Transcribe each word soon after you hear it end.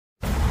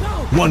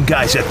One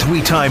guy's a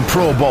 3-time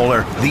Pro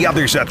Bowler, the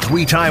other's a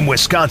 3-time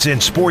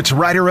Wisconsin Sports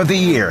Writer of the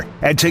Year.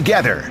 And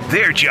together,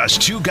 they're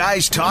just two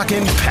guys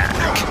talking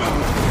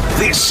Pack.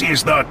 This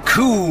is the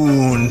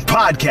Kuuuuuuhn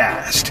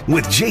Podcast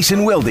with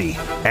Jason Wilde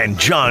and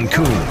John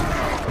Kuhn.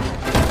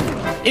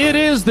 It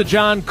is the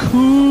John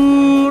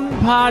Kuhn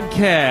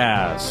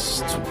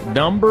Podcast,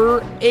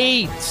 number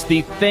 8,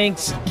 the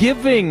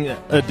Thanksgiving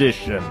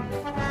edition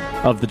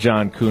of the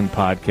John Kuhn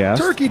Podcast.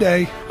 Turkey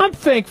Day. I'm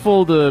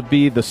thankful to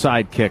be the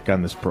sidekick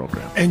on this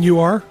program. And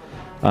you are?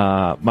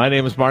 My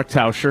name is Mark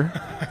Tauscher,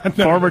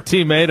 former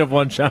teammate of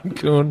one John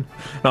Kuhn.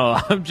 No,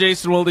 I'm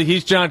Jason Wilde.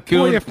 He's John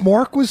Kuhn. Boy, if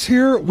Mark was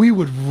here, we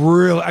would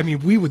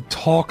we would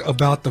talk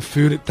about the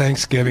food at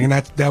Thanksgiving, and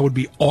that would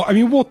be all. I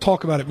mean, we'll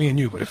talk about it, me and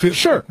you, but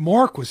if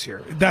Mark was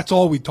here, that's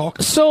all we'd talk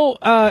about. So,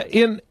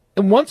 in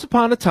once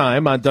upon a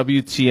time on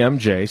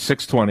WTMJ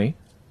 620,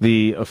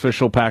 the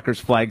official Packers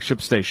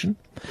flagship station,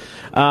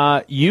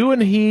 you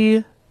and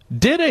he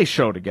did a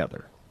show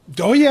together.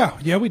 Oh,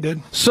 yeah, we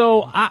did.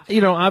 So,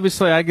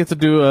 obviously I get to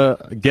do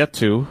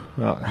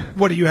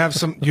What, do you have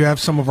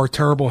some of our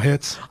terrible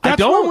hits? That's I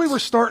don't. when we were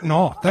starting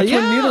off. That's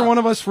when neither one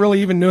of us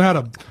really even knew how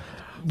to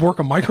work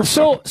a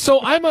microphone. So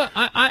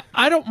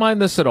I don't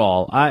mind this at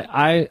all.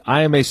 I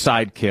am a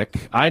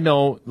sidekick. I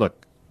know,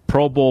 look,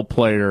 Pro Bowl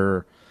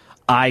player,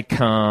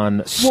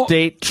 icon,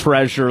 state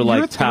treasure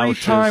like Tausch. You're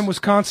 3-time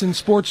Wisconsin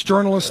Sports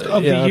Journalist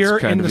of the Year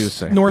in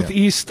the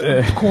northeast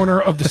corner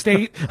of the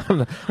state.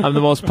 I'm the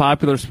most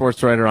popular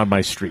sports writer on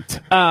my street.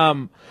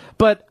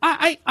 But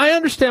I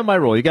understand my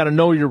role. You got to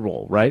know your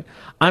role, right?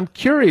 I'm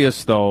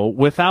curious, though,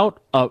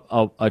 without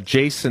a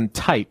Jason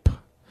type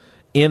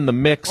in the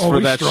mix for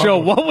that show,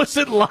 what was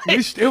it like?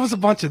 It was a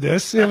bunch of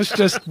this. It was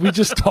just, we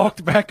just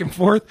talked back and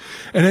forth,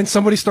 and then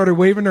somebody started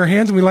waving their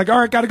hands, and we were like, all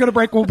right, got to go to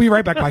break. We'll be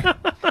right back. Bye.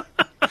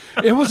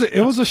 It was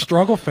a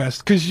struggle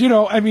fest because,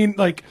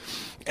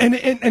 and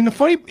the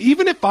funny,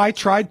 even if I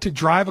tried to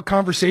drive a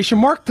conversation,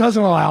 Mark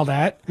doesn't allow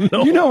that.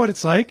 No. You know what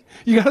it's like.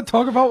 You got to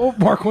talk about what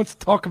Mark wants to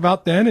talk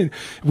about then, and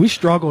we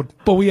struggled,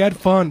 but we had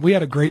fun. We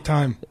had a great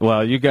time.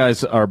 Well, you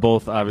guys are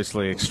both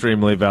obviously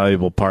extremely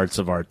valuable parts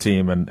of our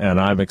team, and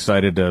I'm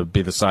excited to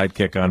be the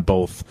sidekick on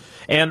both.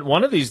 And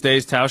one of these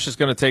days, Tausch is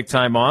going to take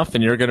time off,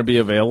 and you're going to be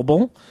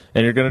available,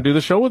 and you're going to do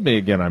the show with me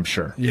again, I'm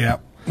sure. Yeah.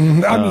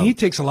 I mean, he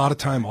takes a lot of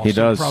time off. He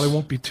does. It probably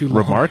won't be too long.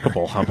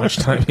 Remarkable how much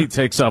time he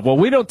takes off. Well,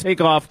 we don't take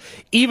off,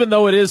 even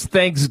though it is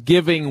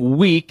Thanksgiving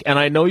week, and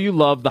I know you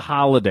love the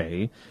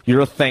holiday.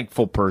 You're a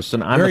thankful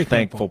person. I'm a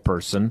thankful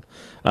person.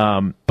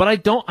 But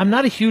I'm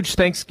not a huge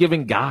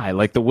Thanksgiving guy,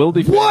 like the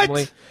Wilde family.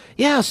 What?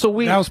 Yeah, so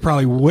that was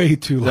probably way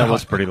too loud. That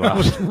was pretty loud. I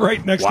was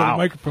right next to the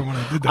microphone when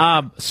I did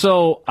that.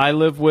 So I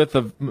live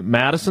with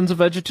Madison's a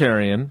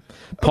vegetarian.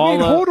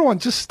 Paula, hold on,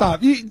 just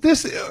stop.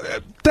 This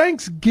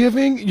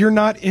Thanksgiving you're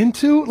not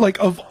into? Like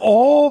of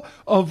all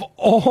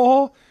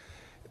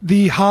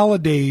the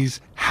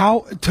holidays,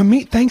 to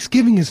me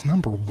Thanksgiving is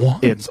number one.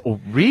 It's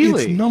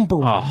really? It's number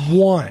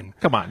one.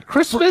 Come on,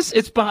 Christmas?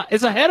 It's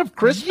ahead of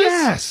Christmas?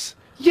 Yes.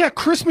 Yeah,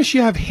 Christmas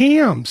you have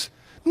hams.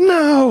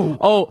 No.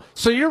 Oh,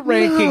 so you're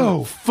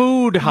ranking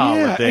food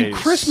holidays. Yeah, and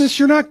Christmas,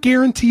 you're not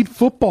guaranteed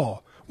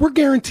football. We're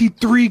guaranteed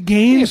 3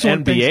 games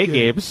on NBA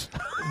games.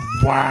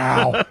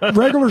 Wow.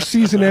 Regular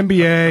season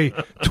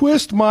NBA.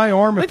 Twist my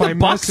arm if I miss it. The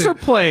Bucks are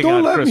playing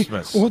on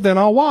Christmas. Well, then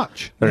I'll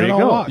watch. There you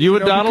go. You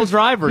and Donald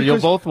Driver, you'll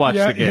both watch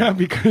the game. Yeah,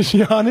 because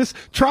Giannis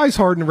tries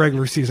hard in the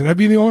regular season. That'd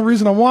be the only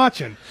reason I'm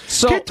watching.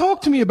 So,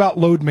 talk to me about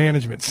load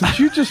management, since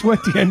you just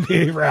went the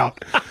NBA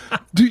route.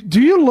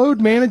 Do you load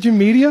manage in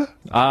media?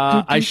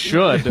 I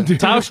should.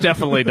 Tausch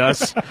definitely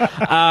does.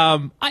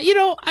 I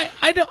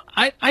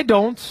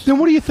don't. Then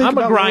what do you think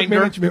about load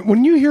management?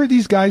 When you hear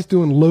these guys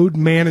doing load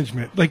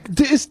management, like,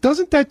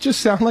 doesn't that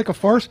just sound like a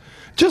farce?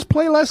 Just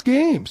play less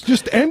games.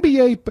 Just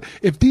NBA.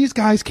 If these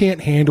guys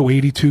can't handle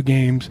 82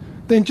 games,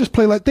 then just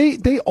play like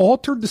they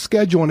altered the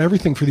schedule and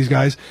everything for these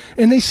guys,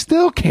 and they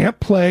still can't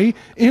play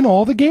in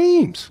all the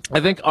games.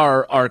 I think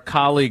our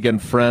colleague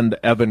and friend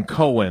Evan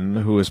Cohen,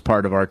 who is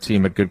part of our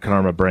team at Good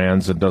Karma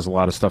Brands and does a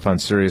lot of stuff on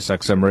Sirius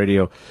XM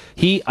Radio,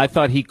 I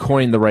thought he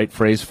coined the right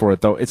phrase for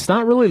it, though. It's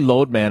not really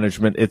load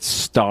management, it's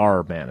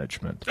star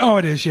management. Oh,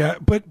 it is, yeah.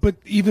 But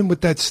even with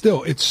that,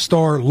 still, it's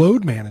star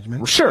load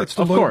management. Sure, it's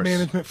the load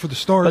management for the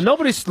stars. But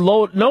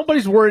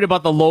nobody's worried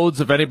about the loads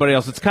of anybody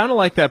else. It's kind of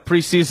like that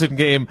preseason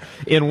game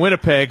in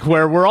Winnipeg,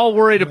 where we're all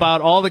worried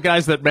about all the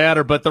guys that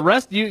matter, but the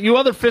rest, you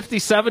other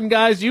 57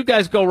 guys, you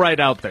guys go right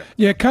out there.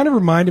 Yeah, it kind of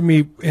reminded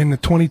me in the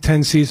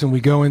 2010 season, we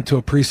go into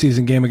a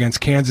preseason game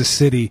against Kansas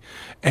City,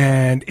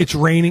 and it's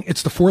raining.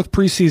 It's the 4th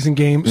preseason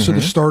game, so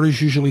the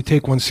starters usually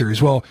take one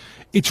series. Well,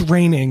 it's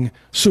raining,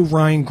 so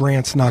Ryan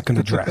Grant's not going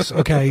to dress,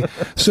 okay?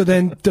 So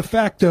then, de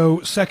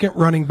facto, second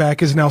running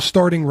back is now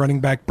starting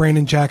running back,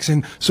 Brandon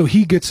Jackson, so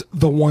he gets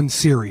the one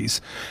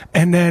series.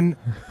 And then,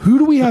 who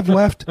do we have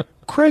left?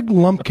 Craig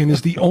Lumpkin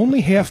is the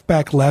only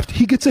halfback left.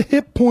 He gets a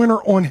hit pointer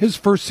on his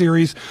first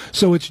series.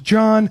 So it's,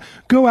 John,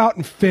 go out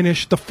and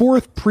finish the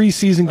 4th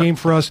preseason game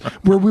for us,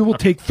 where we will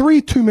take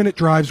 3 2-minute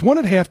drives, 1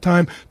 at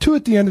halftime, 2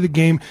 at the end of the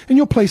game, and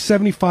you'll play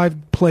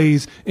 75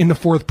 plays in the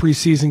 4th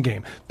preseason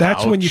game.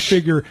 That's when you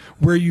figure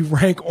where you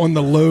rank on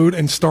the load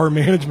and star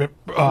management.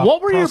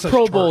 What were your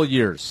Pro Bowl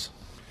years?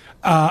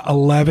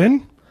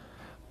 11.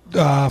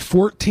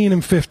 14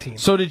 and 15.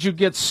 So did you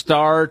get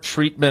star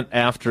treatment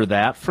after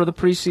that for the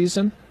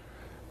preseason?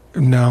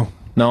 No.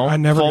 I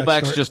never.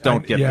 Fullbacks just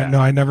don't get that. No,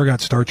 I never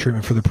got star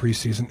treatment for the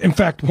preseason. In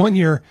fact, one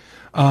year,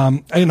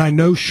 and I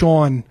know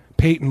Sean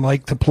Payton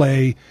liked to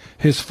play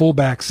his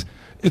fullbacks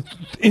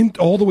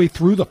all the way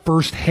through the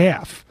first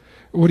half.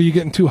 What, are you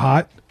getting too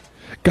hot?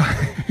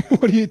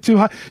 What are you too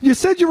hot? You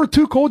said you were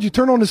too cold. You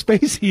turn on the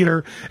space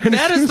heater. And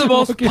that is the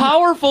most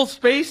powerful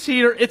space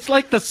heater. It's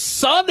like the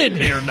sun in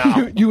here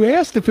now. You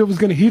asked if it was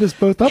going to heat us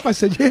both up. I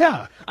said,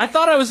 yeah. I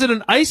thought I was in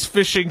an ice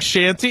fishing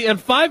shanty, and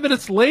 5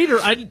 minutes later,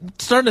 I'm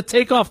starting to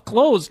take off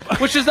clothes,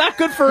 which is not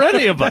good for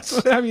any of us.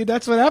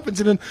 That's what happens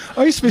in an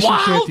ice fishing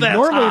shanty.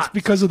 Normally it's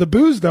because of the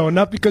booze, though, and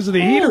not because of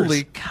the heaters.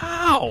 Holy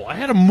cow. I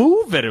had to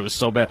move it. It was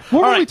so bad.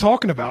 What are we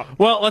talking about?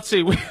 Well, let's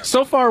see.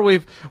 So far,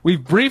 we've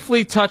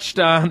briefly touched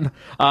on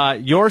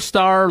your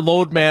star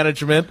load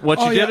management, what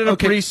you did in a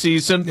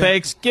preseason,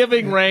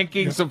 Thanksgiving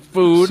rankings of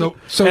food,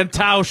 and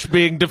Tausch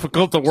being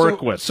difficult to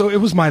work with. So it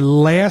was my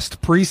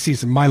last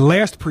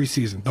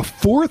preseason. The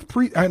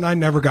 4th and I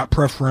never got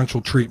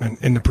preferential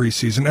treatment in the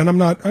preseason, and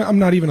I'm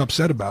not even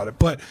upset about it.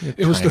 But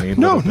it was not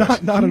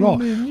at all,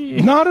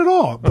 not at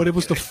all. But it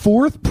was the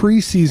 4th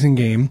preseason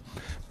game,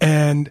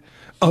 and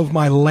of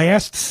my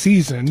last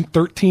season,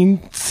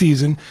 13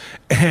 season,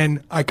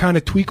 and I kind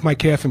of tweaked my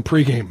calf in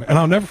pregame, and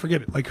I'll never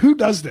forget it. Like, who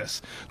does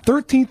this?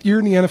 13th year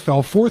in the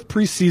NFL, 4th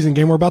preseason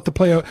game. We're about to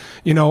play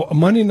a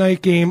Monday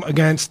night game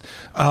against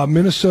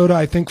Minnesota.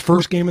 I think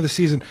first game of the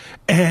season,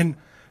 and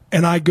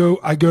I go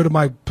to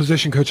my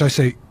position coach. I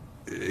say,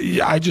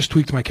 I just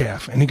tweaked my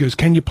calf, and he goes,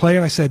 "Can you play?"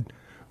 And I said,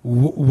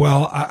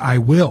 "Well, I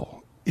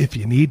will if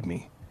you need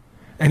me."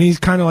 And he's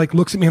kind of like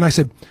looks at me, and I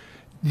said,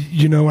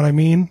 "You know what I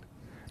mean?"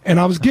 And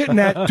I was getting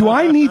at, do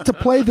I need to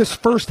play this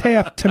first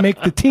half to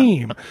make the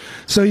team?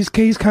 So he's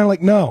kind of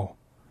like, no.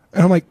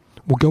 And I'm like,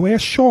 well, go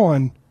ask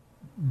Sean,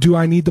 do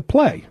I need to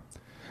play?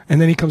 And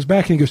then he comes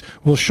back and he goes,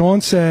 well, Sean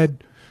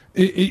said,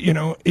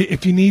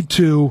 if you need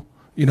to,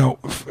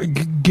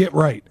 get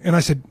right. And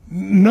I said,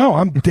 no,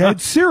 I'm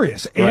dead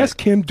serious.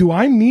 Ask him, do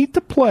I need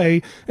to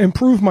play and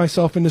prove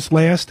myself in this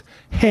last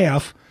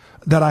half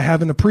that I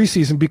have in the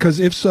preseason? Because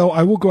if so,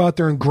 I will go out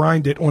there and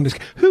grind it on this.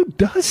 Who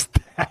does that?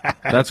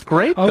 That's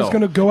great, though. I was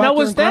going to go out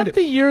there and grind it. Now, was that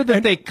the year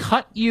that they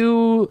cut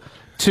you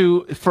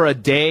for a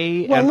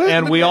day,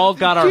 and we all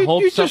got our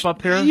hopes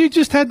up here? You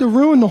just had to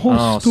ruin the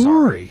whole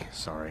story.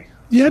 Sorry.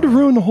 You had to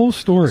ruin the whole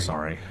story.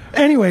 Sorry.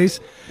 Anyways,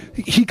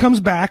 he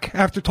comes back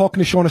after talking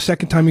to Sean a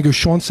second time. He goes,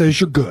 Sean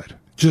says you're good.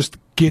 Just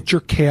get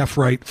your calf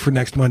right for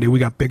next Monday. We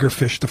got bigger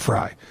fish to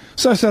fry.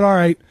 So I said, all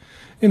right.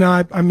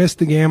 I missed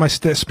the game. I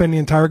spent the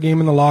entire game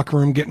in the locker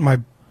room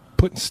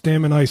putting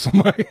stem and ice on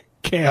my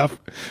calf.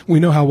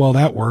 We know how well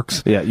that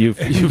works. Yeah, you've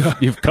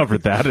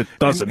covered that. It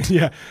doesn't.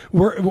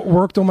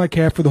 Worked on my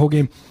calf for the whole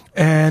game,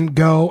 and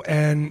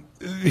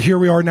here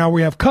we are now.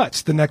 We have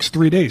cuts the next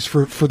 3 days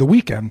for the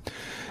weekend,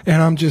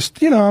 and I'm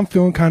just I'm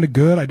feeling kind of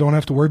good. I don't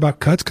have to worry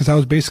about cuts because I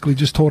was basically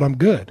just told I'm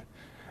good,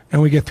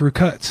 and we get through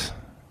cuts,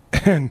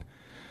 and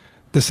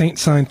the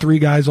Saints signed 3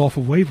 guys off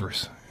of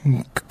waivers.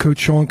 And Coach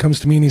Sean comes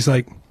to me and he's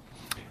like,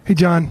 "Hey,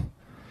 John,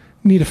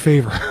 need a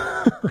favor."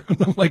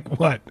 And I'm like,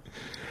 "What?"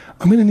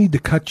 "I'm going to need to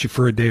cut you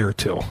for a day or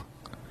 2.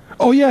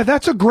 "Oh, yeah,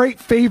 that's a great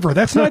favor.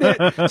 That's not it.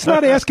 It's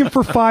not asking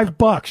for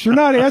 $5. You're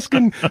not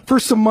asking for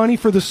some money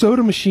for the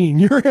soda machine.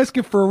 You're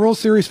asking for a real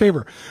serious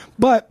favor."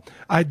 But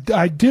I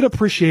did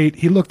appreciate,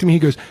 he looked at me, he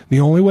goes, "The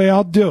only way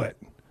I'll do it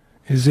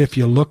is if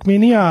you look me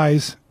in the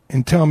eyes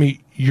and tell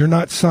me you're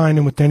not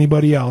signing with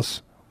anybody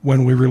else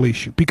when we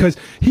release you." Because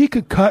he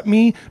could cut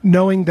me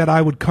knowing that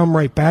I would come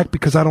right back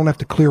because I don't have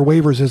to clear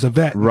waivers as a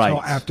vet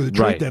until after the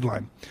trade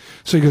deadline.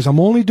 So he goes, "I'm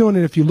only doing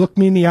it if you look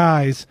me in the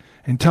eyes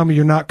and tell me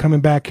you're not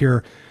coming back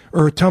here,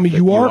 or tell me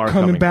you are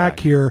coming back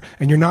here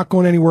and you're not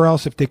going anywhere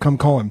else if they come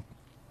calling."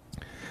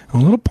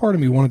 And a little part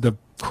of me wanted to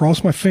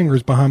cross my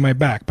fingers behind my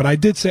back, but I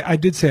did say,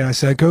 I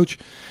said, "Coach,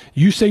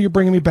 you say you're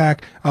bringing me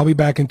back. I'll be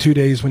back in 2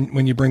 days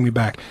when you bring me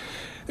back."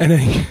 And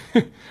then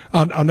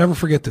I'll never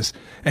forget this.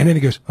 And then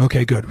he goes,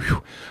 "Okay, good.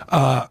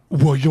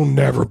 Well, you'll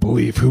never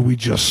believe who we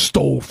just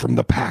stole from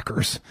the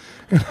Packers."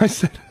 And I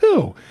said,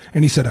 "Who?"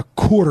 And he said, "A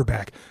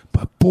quarterback.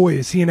 But boy,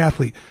 is he an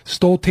athlete.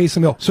 Stole Taysom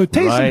Hill." So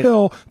Taysom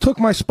Hill took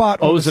my spot.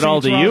 Owes it all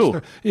to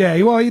you.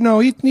 Yeah, well,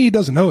 he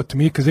doesn't owe it to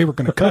me because they were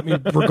going to cut me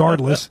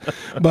regardless.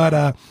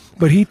 But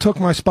he took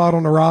my spot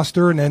on the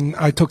roster, and then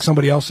I took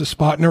somebody else's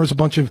spot, and there was a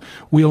bunch of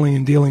wheeling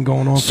and dealing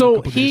going on.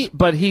 So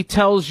he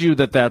tells you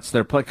that that's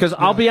their play. Because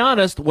I'll be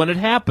honest, when it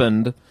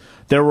happened,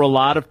 there were a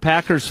lot of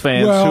Packers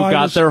fans who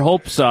got their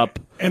hopes up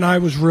And I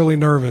was really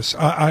nervous.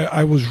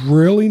 I was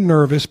really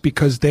nervous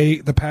because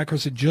the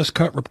Packers had just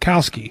cut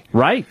Ripkowski.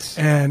 Right.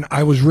 And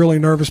I was really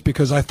nervous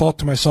because I thought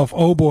to myself,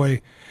 oh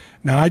boy,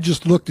 now I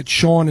just looked at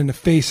Sean in the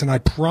face and I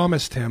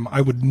promised him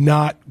I would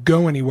not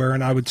go anywhere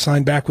and I would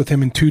sign back with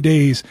him in 2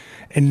 days.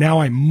 And now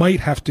I might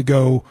have to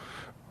go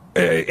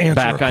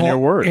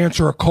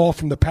answer a call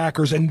from the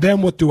Packers. And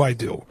then what do I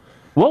do?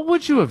 What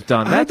would you have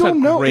done? I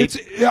don't know.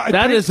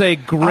 That is a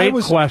great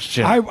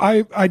question.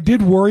 I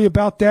did worry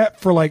about that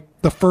for like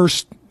the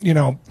first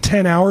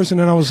 10 hours,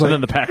 and then I was like, and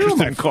then the Packers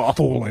didn't call.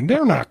 Fooling.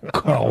 They're not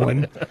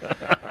calling.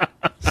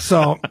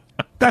 So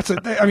that's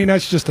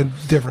just a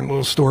different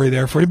little story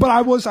there for you. But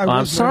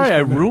I'm sorry I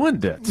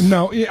ruined it.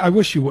 No, I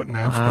wish you wouldn't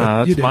have.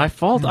 That's my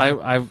fault.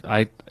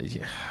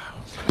 Yeah.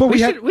 But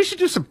we should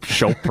do some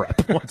show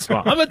prep once in a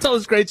while. I'm going to tell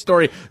this great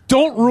story.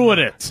 Don't ruin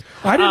it.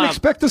 I didn't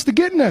expect us to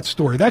get in that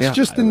story. That's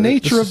just the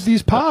nature of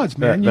these pods,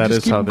 man. That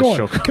is how the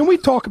show goes. Can we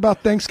talk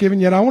about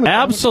Thanksgiving yet?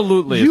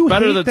 Absolutely. It's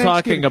better than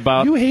talking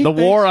about the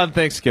war on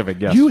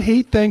Thanksgiving. Yes. You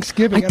hate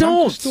Thanksgiving. I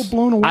don't. I'm still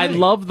blown away. I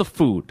love the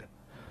food.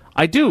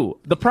 I do.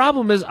 The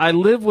problem is I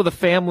live with a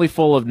family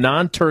full of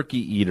non-turkey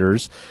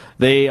eaters.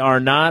 They are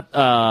not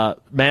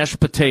mashed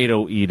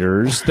potato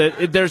eaters.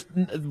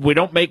 We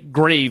don't make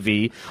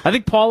gravy. I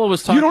think Paula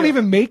was talking. You don't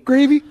even make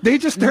gravy?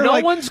 No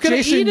one's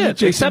going to eat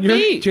it except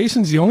me.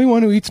 Jason's the only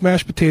one who eats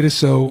mashed potatoes,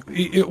 so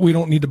we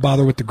don't need to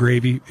bother with the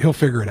gravy. He'll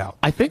figure it out.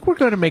 I think we're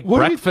going to make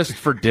breakfast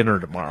for dinner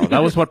tomorrow.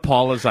 That was what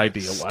Paula's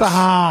idea was.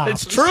 Stop.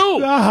 It's true.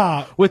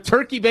 Stop. With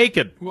turkey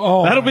bacon.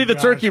 Oh, that'll be the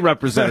turkey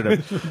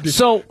representative.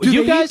 So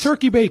you guys eat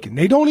turkey bacon?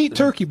 They don't eat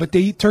turkey, but they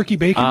eat turkey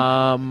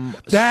bacon.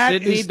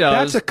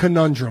 That's a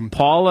conundrum.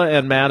 Paula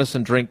and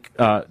Madison drink.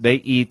 They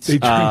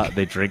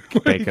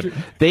drink bacon.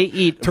 They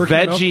eat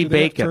veggie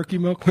bacon. Turkey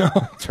milk. No.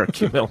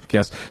 Turkey milk.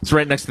 Yes, it's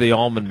right next to the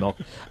almond milk.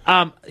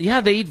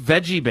 They eat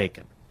veggie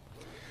bacon.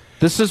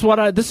 This is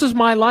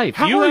my life.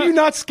 How are you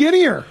not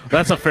skinnier?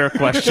 That's a fair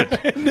question.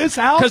 In this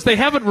house, because they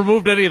haven't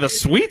removed any of the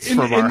sweets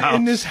from our house.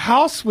 In this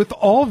house with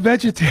all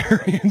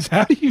vegetarians,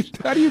 how do you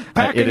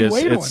pack any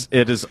weight on?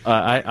 It is.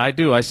 I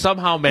do. I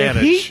somehow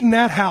manage. The heat in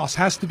that house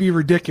has to be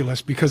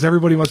ridiculous because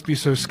everybody must be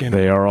so skinny.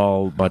 They are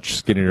all much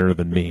skinnier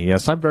than me.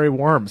 Yes, I'm very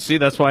warm. See,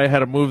 that's why I had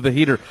to move the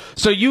heater.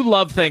 So you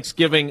love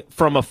Thanksgiving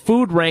from a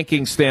food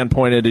ranking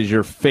standpoint. It is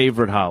your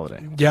favorite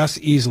holiday. Yes,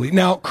 easily.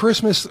 Now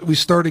Christmas, we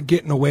started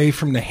getting away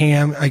from the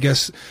ham. I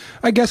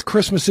guess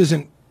Christmas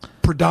isn't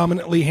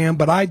predominantly ham,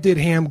 but I did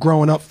ham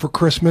growing up for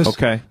Christmas.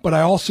 Okay. But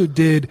I also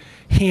did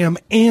ham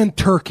and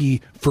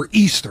turkey for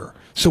Easter.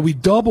 So we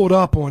doubled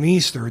up on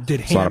Easter.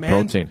 Did ham a lot of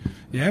protein.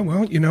 Yeah,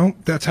 well,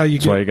 that's how you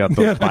get. That's why you got the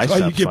biceps.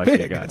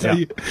 That's how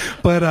you get big.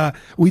 But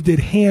we did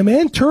ham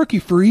and turkey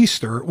for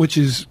Easter, which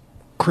is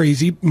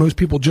crazy. Most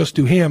people just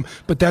do ham,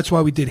 but that's why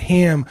we did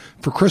ham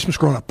for Christmas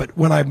growing up. But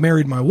when I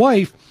married my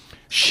wife,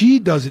 she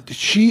does it.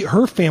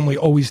 Her family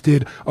always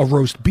did a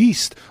roast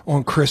beast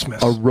on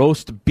Christmas. A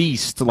roast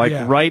beast,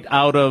 right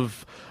out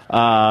of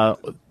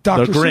Dr.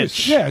 the Grinch.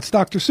 Seuss. Yeah, it's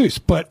Dr.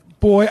 Seuss. But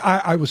boy,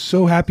 I was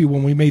so happy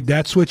when we made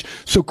that switch.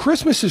 So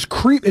Christmas is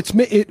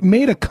it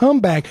made a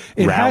comeback.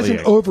 It hasn't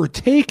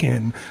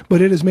overtaken,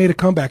 but it has made a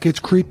comeback. It's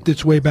creeped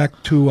its way back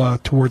to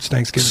towards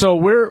Thanksgiving. So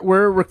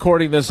we're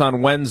recording this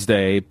on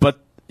Wednesday, but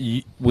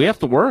we have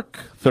to work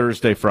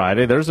Thursday,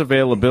 Friday. There's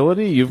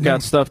availability. You've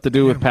got stuff to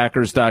do with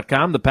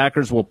Packers.com. The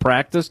Packers will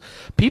practice.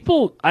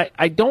 People,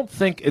 I don't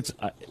think it's,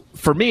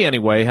 for me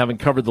anyway, having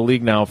covered the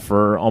league now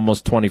for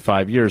almost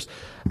 25 years,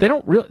 they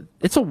don't really,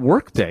 it's a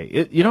work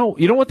day. You know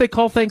what they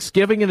call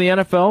Thanksgiving in the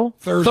NFL?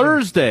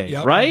 Thursday,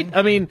 yep. Right?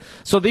 I mean,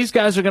 so these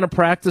guys are going to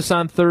practice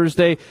on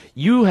Thursday.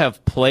 You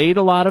have played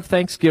a lot of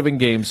Thanksgiving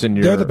games in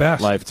your They're the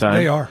best. Lifetime.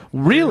 They are.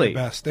 Really?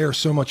 They're the best. They are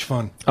so much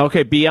fun.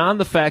 Okay, beyond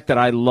the fact that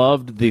I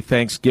loved the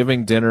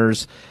Thanksgiving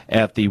dinners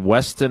at the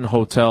Westin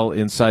Hotel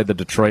inside the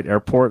Detroit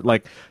airport,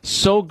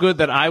 so good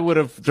that I would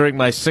have, during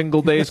my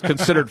single days,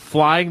 considered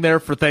flying there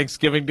for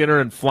Thanksgiving dinner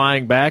and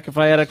flying back if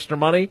I had extra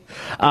money.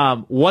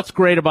 What's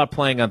great about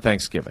playing on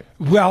Thanksgiving?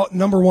 Well,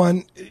 number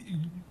one,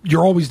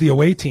 you're always the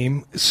away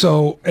team.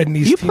 So, and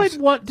these teams,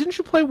 didn't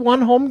you play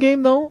one home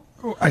game though?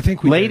 I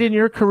think we late did. In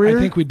your career.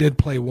 I think we did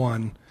play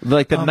one,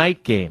 the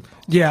night game.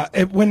 Yeah,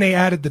 when they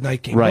added the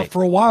night game. Right. But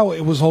for a while,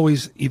 it was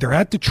always either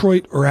at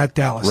Detroit or at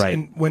Dallas. Right.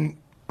 And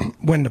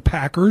when the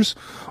Packers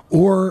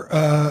or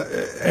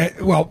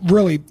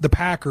really the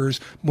Packers,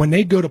 when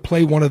they go to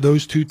play one of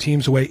those two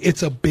teams away,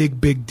 it's a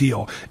big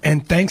deal.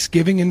 And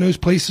Thanksgiving in those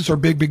places are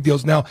big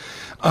deals. Now,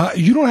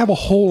 you don't have a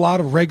whole lot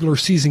of regular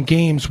season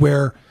games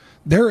where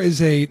there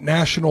is a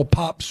national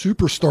pop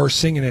superstar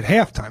singing at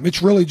halftime.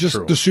 It's really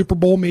just the Super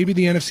Bowl, maybe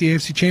the NFC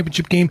AFC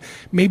Championship game,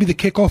 maybe the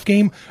kickoff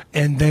game,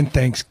 and then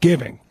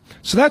Thanksgiving.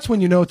 So that's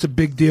when you know it's a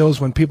big deal, is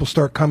when people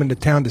start coming to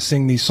town to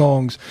sing these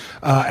songs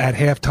at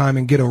halftime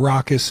and get a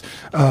raucous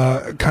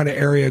kind of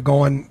area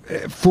going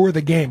for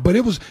the game. But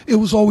it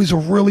was always a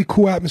really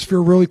cool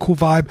atmosphere, really cool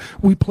vibe.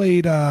 We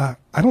played, I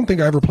don't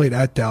think I ever played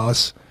at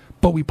Dallas,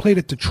 but we played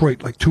at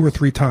Detroit 2 or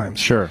 3 times.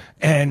 Sure.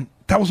 And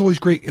that was always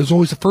great. It was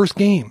always the first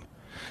game.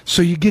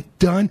 So you get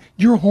done,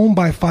 you're home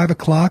by 5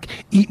 o'clock,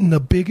 eating the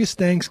biggest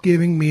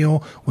Thanksgiving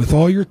meal with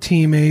all your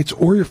teammates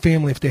or your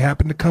family if they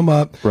happen to come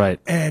up, right?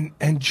 And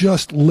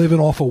just living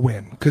off a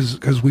win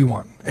because we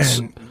won.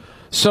 And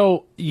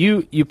so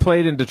you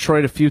played in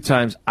Detroit a few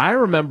times. I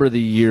remember the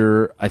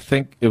year, I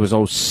think it was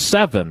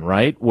 2007,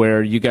 right,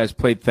 where you guys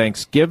played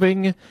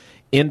Thanksgiving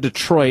in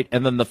Detroit,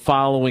 and then the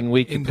following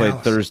week you played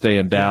Dallas. Thursday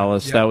in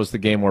Dallas. Yeah. That was the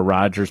game where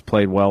Rodgers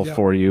played well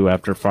for you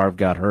after Favre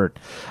got hurt.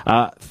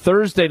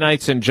 Thursday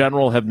nights in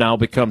general have now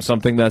become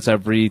something that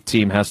every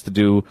team has to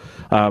do.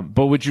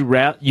 But would you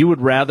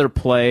would rather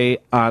play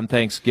on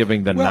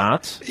Thanksgiving than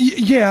not?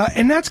 Yeah,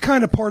 and that's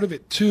kind of part of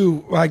it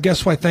too. I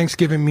guess why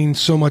Thanksgiving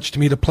means so much to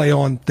me to play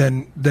on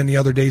than the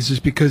other days is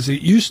because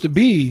it used to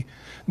be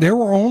there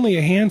were only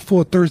a handful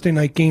of Thursday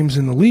night games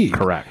in the league.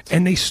 Correct.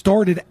 And they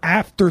started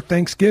after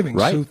Thanksgiving.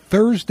 Right. So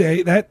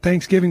that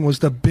Thanksgiving was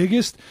the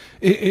biggest.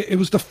 It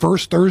was the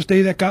first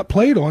Thursday that got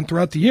played on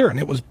throughout the year, and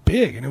it was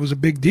big, and it was a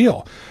big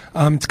deal.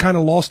 It's kind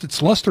of lost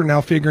its luster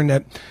now, figuring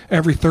that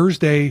every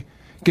Thursday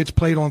gets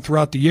played on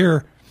throughout the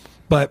year,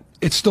 but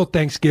it's still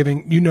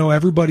Thanksgiving.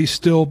 Everybody's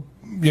still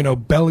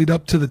bellied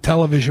up to the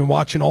television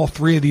watching all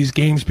three of these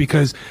games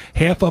because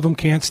half of them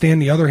can't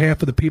stand the other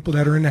half of the people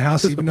that are in the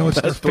house, even though it's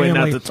their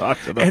family. Not to talk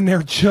to them. And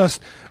they're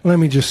just, let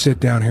me just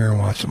sit down here and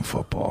watch some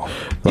football.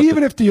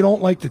 Even if you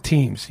don't like the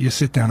teams, you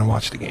sit down and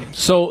watch the games.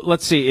 So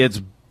let's see. It's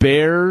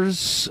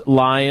Bears,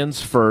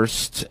 Lions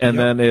first, and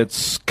then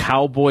it's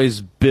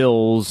Cowboys,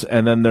 Bills,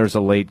 and then there's a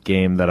late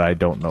game that I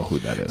don't know who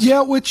that is. Yeah,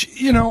 which,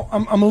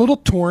 I'm a little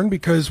torn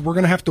because we're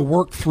going to have to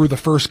work through the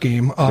first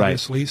game,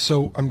 obviously. Right.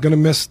 So I'm going to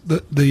miss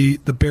the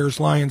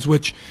Bears, Lions,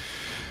 which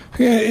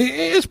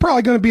it's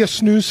probably going to be a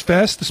snooze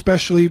fest,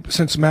 especially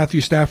since Matthew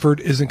Stafford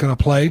isn't going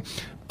to play.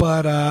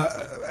 But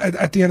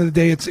at the end of the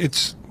day,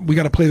 it's we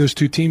got to play those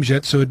two teams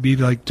yet, so it'd be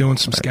like doing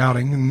some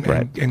scouting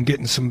and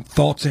getting some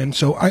thoughts in.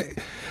 So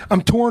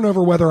I'm torn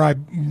over whether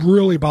I'm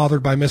really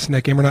bothered by missing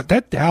that game or not.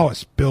 That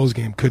Dallas Bills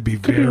game could be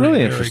very,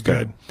 really very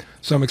good.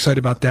 So I'm excited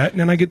about that. And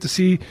then I get to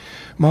see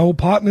my old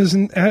partners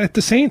at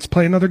the Saints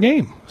play another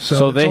game.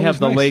 So they have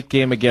the late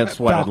game against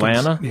Falcons.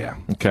 Atlanta? Yeah.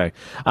 Okay.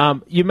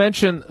 You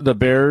mentioned the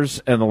Bears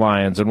and the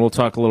Lions, and we'll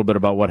talk a little bit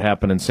about what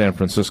happened in San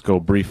Francisco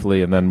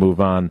briefly and then move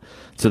on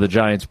to the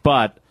Giants.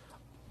 But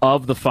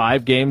of the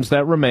 5 games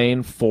that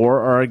remain,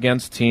 4 are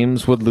against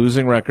teams with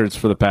losing records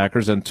for the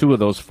Packers, and 2 of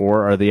those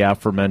 4 are the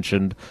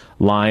aforementioned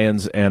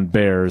Lions and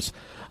Bears.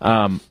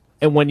 And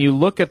when you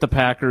look at the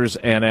Packers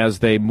and as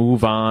they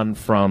move on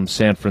from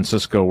San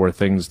Francisco where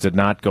things did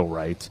not go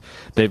right,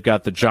 they've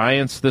got the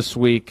Giants this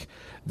week,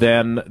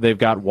 then they've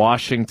got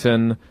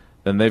Washington,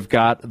 then they've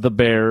got the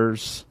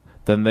Bears,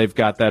 then they've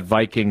got that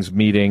Vikings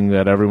meeting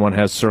that everyone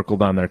has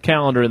circled on their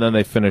calendar, and then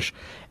they finish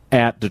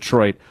at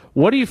Detroit.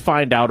 What do you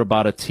find out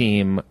about a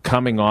team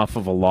coming off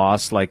of a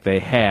loss like they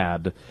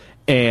had,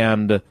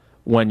 and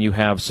when you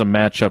have some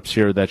matchups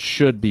here that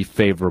should be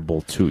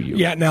favorable to you?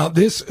 Yeah, now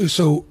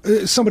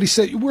somebody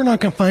said, we're not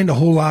going to find a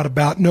whole lot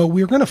about. No,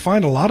 we're going to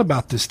find a lot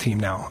about this team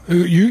now.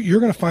 You're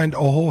going to find a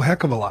whole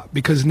heck of a lot,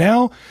 because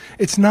now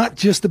it's not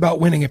just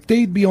about winning. If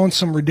they'd be on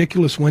some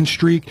ridiculous win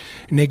streak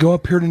and they go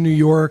up here to New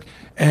York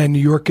and New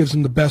York gives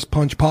them the best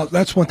punch,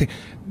 that's one thing.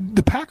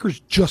 The Packers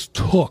just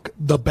took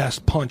the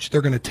best punch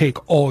they're going to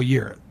take all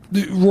year.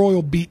 The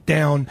royal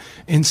beatdown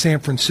in San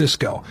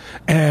Francisco.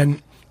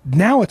 And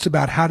now it's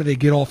about how do they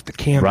get off the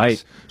canvas.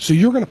 Right. So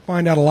you're going to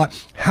find out a lot.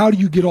 How do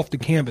you get off the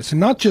canvas?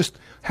 And not just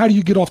how do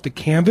you get off the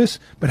canvas,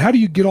 but how do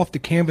you get off the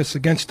canvas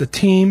against a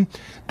team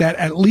that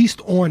at least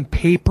on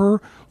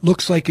paper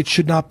looks like it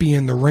should not be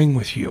in the ring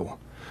with you.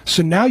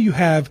 So now you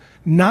have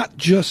not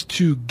just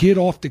to get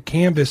off the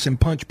canvas and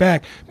punch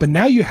back, but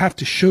now you have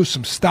to show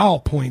some style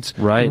points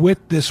with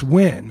this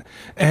win.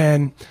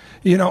 And,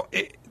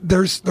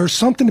 there's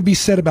something to be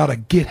said about a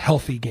get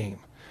healthy game.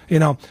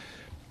 The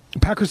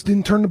Packers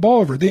didn't turn the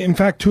ball over. In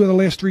fact, 2 of the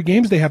last 3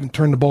 games, they haven't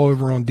turned the ball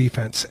over on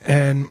defense.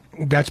 And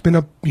that's been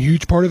a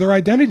huge part of their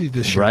identity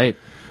this year. Right.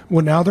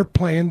 Well, now they're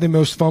playing the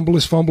most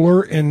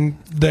fumbler in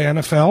the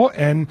NFL,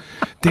 and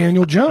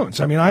Daniel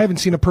Jones. I mean, I haven't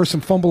seen a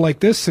person fumble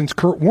like this since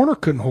Kurt Warner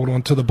couldn't hold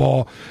on to the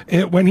ball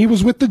when he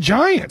was with the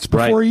Giants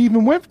before he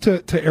even went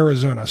to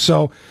Arizona.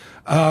 So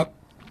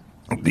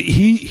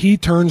he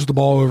turns the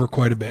ball over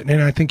quite a bit,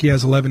 and I think he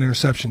has 11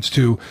 interceptions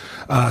too.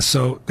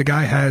 So the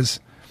guy has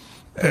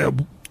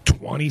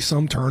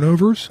 20-some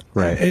turnovers.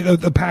 Right.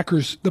 The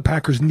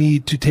Packers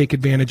need to take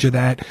advantage of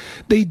that.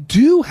 They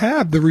do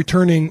have the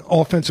returning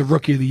offensive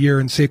rookie of the year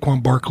in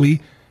Saquon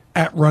Barkley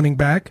at running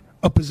back,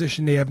 a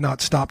position they have not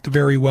stopped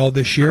very well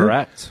this year.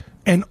 Correct.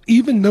 And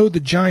even though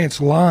the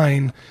Giants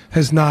line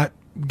has not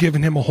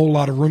given him a whole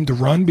lot of room to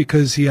run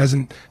because he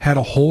hasn't had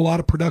a whole lot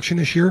of production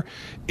this year,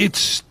 it's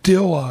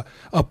still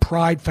a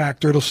pride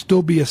factor. It'll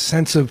still be a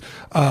sense of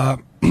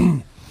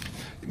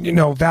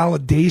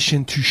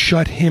validation to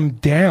shut him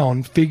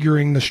down,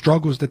 figuring the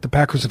struggles that the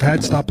Packers have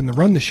had stopping the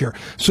run this year.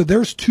 So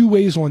there's two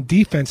ways on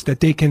defense that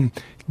they can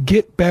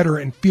get better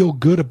and feel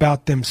good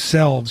about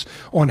themselves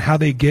on how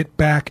they get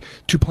back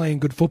to playing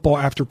good football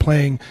after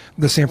playing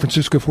the San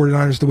Francisco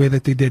 49ers the way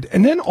that they did.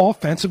 And then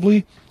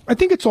offensively, I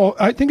think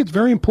it's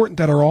very important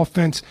that our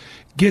offense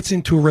gets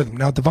into a rhythm.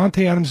 Now,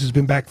 Davante Adams has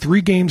been back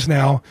 3 games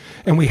now,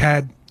 and we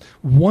had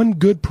one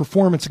good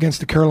performance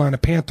against the Carolina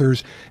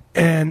Panthers,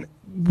 and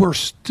we're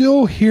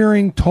still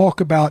hearing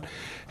talk about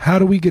how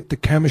do we get the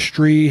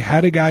chemistry,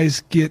 how do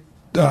guys get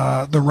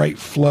the right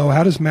flow,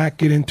 how does Matt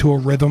get into a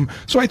rhythm.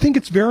 So I think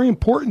it's very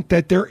important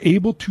that they're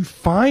able to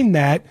find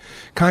that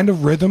kind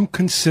of rhythm,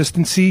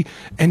 consistency,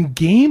 and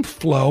game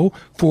flow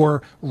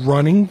for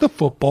running the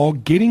football,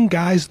 getting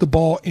guys the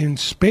ball in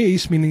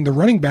space, meaning the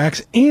running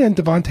backs, and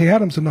Davante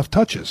Adams enough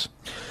touches.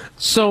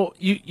 So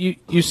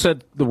you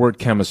said the word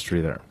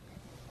chemistry there.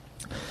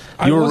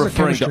 You were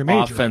referring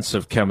to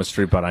offensive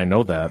chemistry, but I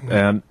know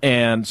that.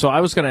 And so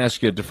I was going to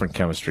ask you a different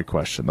chemistry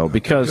question, though,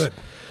 because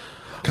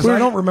I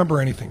don't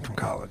remember anything from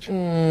college.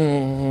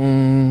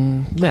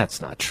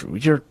 That's not true.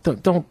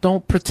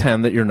 Don't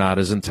pretend that you're not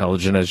as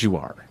intelligent as you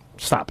are.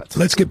 Stop it.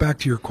 Let's get back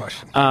to your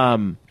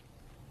question.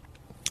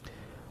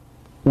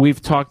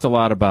 We've talked a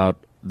lot about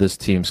this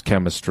team's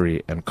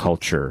chemistry and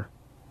culture.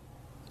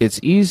 It's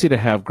easy to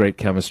have great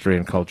chemistry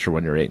and culture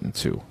when you're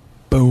 8-2.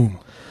 Boom.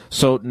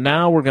 So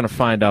now we're going to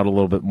find out a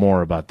little bit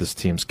more about this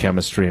team's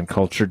chemistry and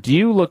culture. Do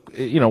you look,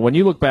 when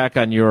you look back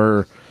on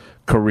your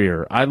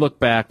career, I look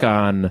back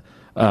on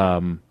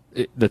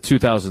the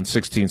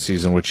 2016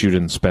 season, which you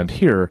didn't spend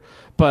here,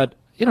 but,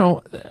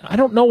 I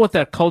don't know what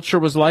that culture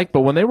was like,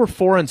 but when they were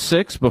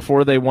 4-6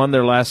 before they won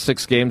their last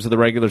 6 games of the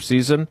regular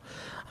season,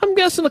 I'm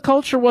guessing the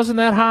culture wasn't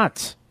that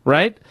hot,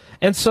 right?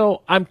 And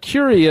so I'm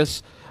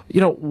curious,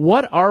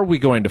 what are we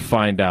going to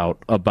find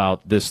out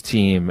about this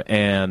team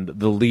and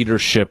the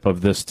leadership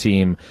of this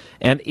team?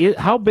 And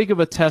how big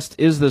of a test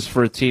is this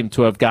for a team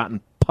to have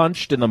gotten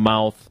punched in the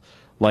mouth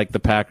like the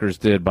Packers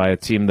did by a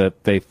team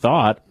that they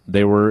thought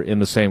they were in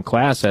the same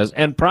class as,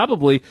 and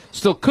probably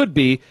still could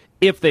be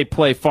if they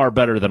play far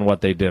better than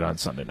what they did on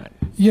Sunday night?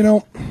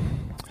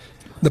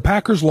 The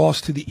Packers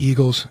lost to the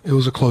Eagles. It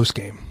was a close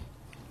game.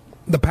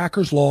 The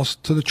Packers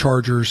lost to the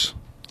Chargers.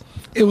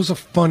 It was a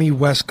funny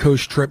West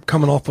Coast trip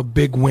coming off a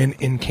big win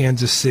in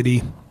Kansas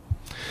City.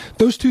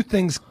 Those two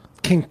things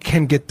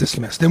can get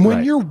dismissed. And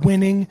when you're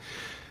winning,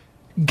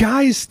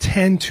 guys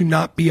tend to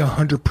not be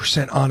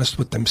 100% honest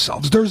with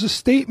themselves. There's a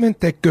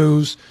statement that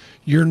goes,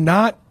 you're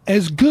not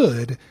as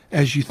good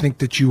as you think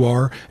that you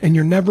are, and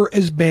you're never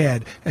as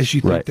bad as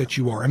you think that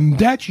you are. And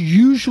that's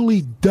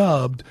usually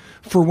dubbed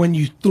for when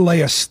you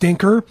lay a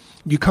stinker.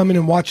 You come in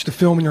and watch the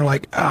film and you're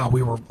like,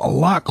 we were a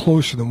lot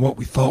closer than what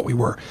we thought we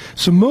were.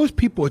 So most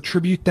people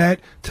attribute that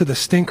to the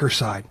stinker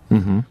side.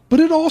 Mm-hmm. But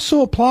it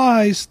also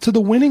applies to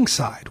the winning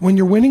side. When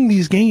you're winning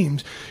these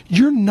games,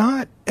 you're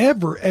not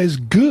ever as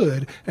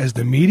good as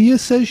the media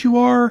says you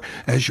are,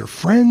 as your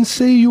friends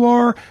say you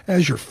are,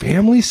 as your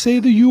family say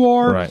that you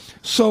are. Right.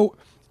 So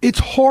it's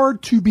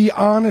hard to be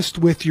honest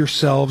with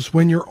yourselves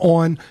when you're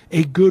on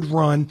a good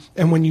run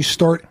and when you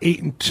start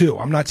 8-2.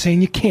 I'm not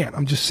saying you can't.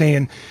 I'm just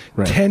saying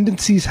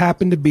tendencies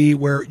happen to be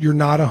where you're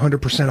not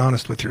 100%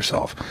 honest with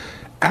yourself.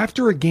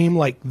 After a game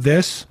like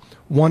this,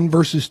 1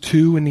 versus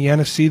 2 in the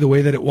NFC, the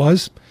way that it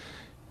was,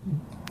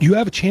 you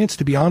have a chance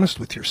to be honest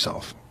with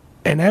yourself.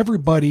 And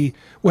everybody,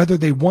 whether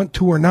they want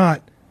to or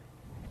not,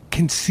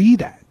 can see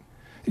that.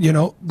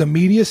 The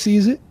media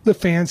sees it, the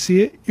fans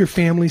see it, your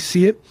family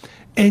see it.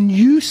 And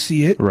you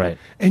see it,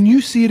 and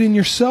you see it in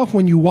yourself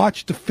when you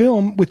watch the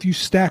film with you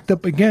stacked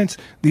up against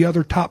the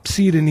other top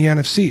seed in the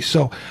NFC.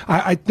 So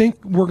I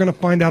think we're going to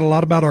find out a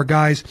lot about our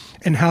guys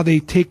and how they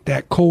take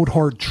that cold,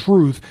 hard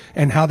truth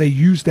and how they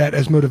use that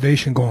as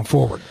motivation going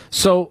forward.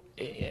 So,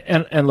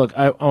 and look,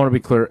 I want to be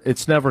clear,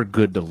 it's never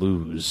good to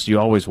lose. You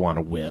always want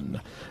to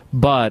win.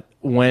 But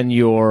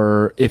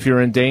if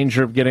you're in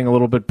danger of getting a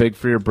little bit big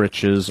for your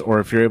britches, or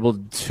if you're able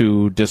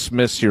to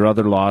dismiss your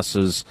other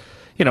losses,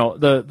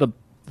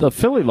 the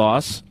Philly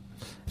loss,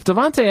 if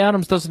Davante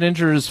Adams doesn't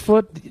injure his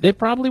foot, they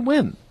probably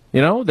win.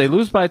 They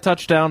lose by a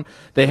touchdown.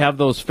 They have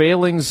those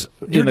failings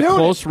in the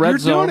close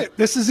red zone. You're doing it.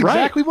 This is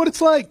exactly what it's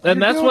like.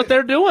 And that's what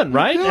they're doing,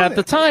 right? At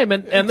the time.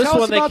 And this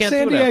one they can't do it.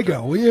 San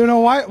Diego.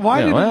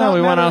 Why did it not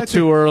we went out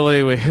too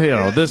early.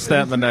 This,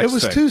 that, and the next thing. It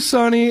was thing. too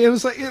sunny. It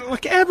was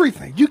like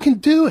everything. You can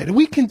do it.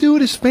 We can do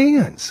it as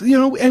fans,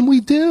 and we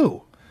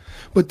do.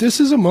 But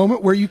this is a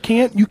moment where you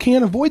can't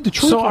avoid the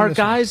truth. So are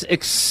guys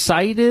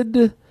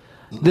excited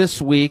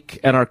this week,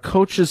 and our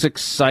coaches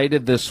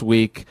excited this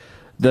week,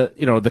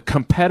 the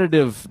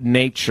competitive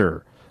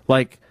nature?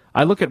 Like,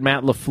 I look at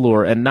Matt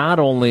LaFleur, and not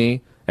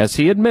only, as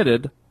he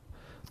admitted,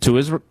 to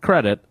his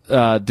credit,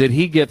 did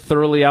he get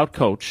thoroughly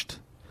outcoached,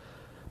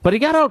 but he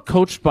got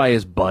outcoached by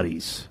his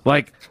buddies,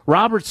 like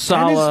Robert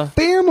Saleh. And his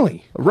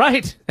family.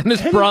 Right, and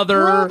his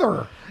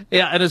brother.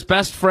 Yeah, and his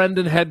best friend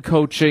in head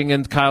coaching,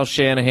 and Kyle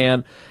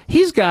Shanahan.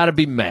 He's got to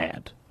be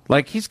mad.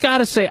 Like, he's got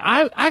to say,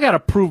 I got to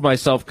prove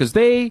myself, because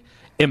they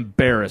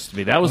embarrassed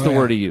me. That was the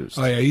word he used.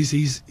 Oh yeah,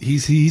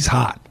 he's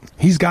hot.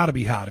 He's got to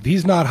be hot. If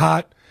he's not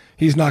hot,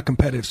 he's not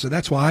competitive. So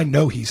that's why I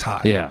know he's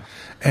hot. Yeah.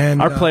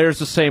 And are players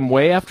the same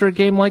way after a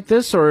game like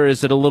this, or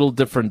is it a little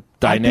different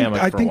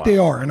dynamic? I think they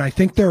are, and I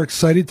think they're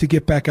excited to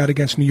get back out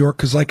against New York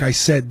because, like I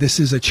said, this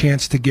is a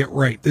chance to get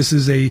right. This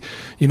is a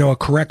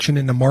correction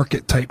in the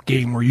market type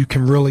game where you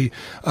can really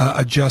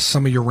adjust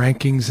some of your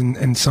rankings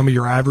and some of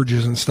your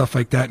averages and stuff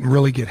like that, and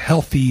really get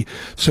healthy,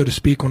 so to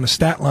speak, on the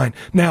stat line.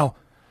 Now,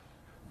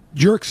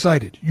 you're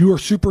excited. You are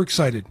super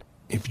excited.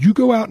 If you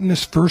go out in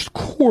this first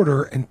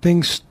quarter and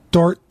things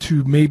start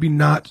to maybe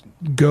not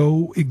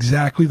go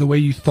exactly the way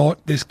you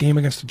thought this game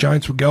against the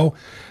Giants would go,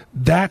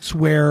 that's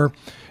where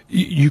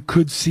you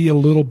could see a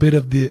little bit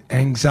of the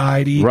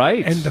anxiety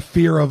and the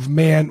fear of,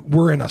 man,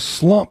 we're in a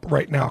slump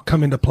right now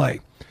come into play.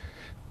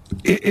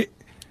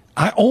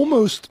 I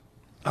almost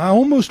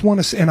want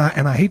to say, and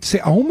I hate to say,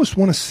 I almost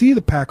want to see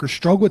the Packers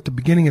struggle at the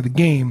beginning of the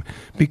game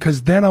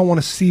because then I want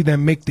to see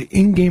them make the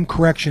in-game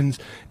corrections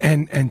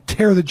and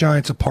tear the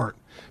Giants apart.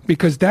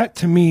 Because that,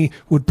 to me,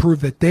 would prove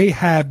that they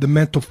have the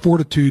mental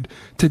fortitude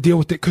to deal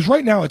with it. Because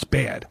right now it's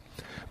bad.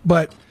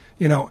 But,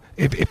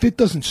 if it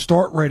doesn't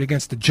start right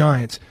against the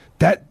Giants,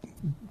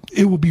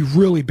 it will be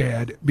really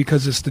bad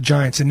because it's the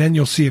Giants. And then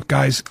you'll see if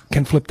guys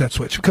can flip that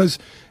switch. Because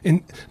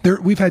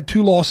we've had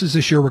 2 losses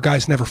this year where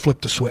guys never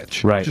flipped a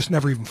switch. Right. Just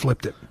never even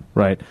flipped it.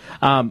 Right.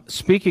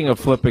 Speaking of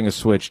flipping a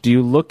switch, do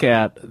you look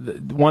at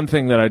one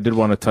thing that I did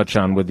want to touch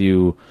on with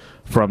you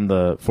from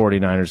the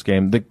 49ers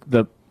game?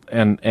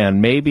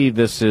 And maybe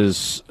this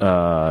is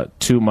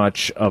too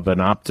much of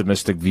an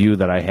optimistic view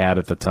that I had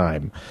at the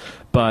time.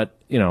 But,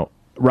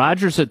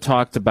 Rodgers had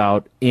talked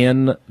about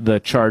in the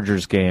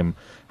Chargers game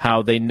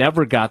how they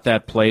never got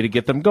that play to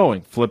get them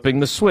going, flipping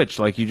the switch,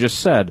 like you just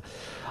said.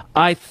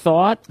 I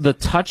thought the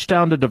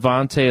touchdown to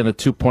Devontae and the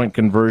 2-point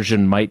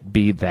conversion might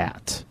be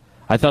that.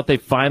 I thought they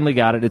finally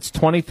got it. It's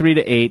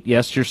 23-8.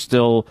 Yes, you're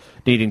still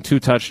needing 2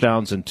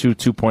 touchdowns and 2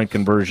 2-point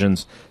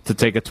conversions to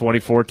take a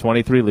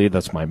 24-23 lead.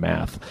 That's my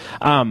math.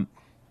 And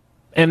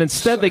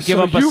instead they give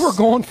up. You were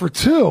going for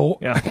 2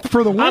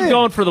 for the win. I'm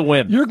going for the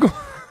win. You're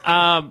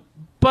going.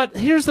 But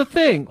here's the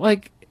thing: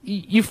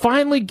 you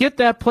finally get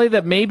that play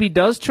that maybe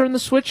does turn the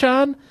switch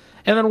on,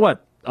 and then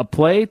what? A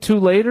play 2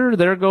 later,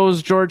 there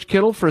goes George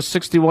Kittle for a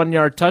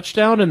 61-yard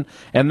touchdown,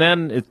 and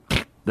then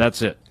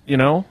that's it.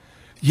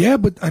 Yeah,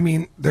 but,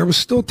 there was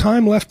still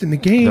time left in the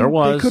game. There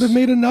was. They could have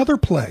made another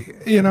play.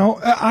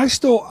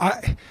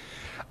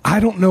 I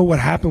don't know what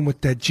happened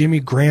with that Jimmy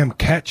Graham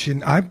catch,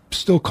 and I'm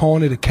still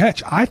calling it a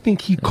catch. I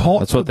think he caught the ball.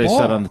 That's what they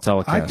said on the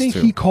telecast, I think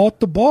he caught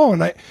the ball,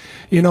 and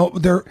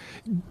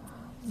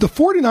the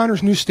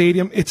 49ers' new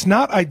stadium, it's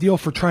not ideal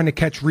for trying to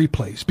catch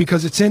replays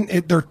because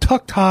they're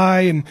tucked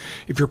high, and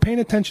if you're paying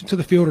attention to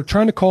the field or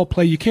trying to call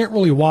play, you can't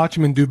really watch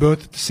them and do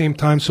both at the same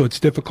time, so it's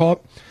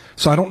difficult.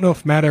 So I don't know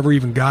if Matt ever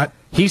even got.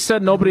 He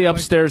said nobody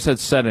upstairs had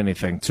said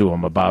anything to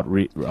him about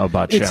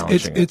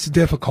challenging. It's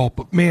difficult,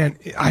 but man,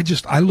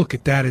 I look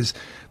at that as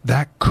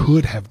that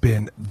could have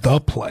been the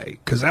play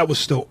because that was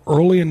still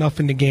early enough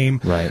in the game.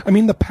 Right.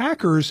 The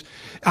Packers.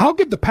 I'll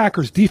give the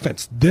Packers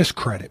defense this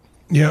credit.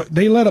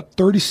 They let up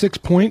 36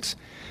 points.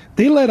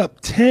 They let up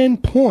 10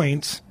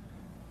 points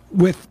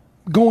with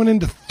going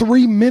into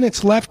 3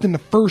 minutes left in the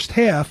first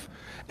half,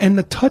 and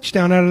the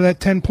touchdown out of that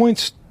 10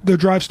 points. The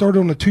drive started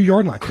on the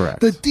 2-yard line. Correct.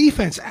 The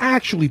defense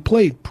actually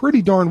played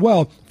pretty darn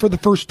well for the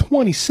first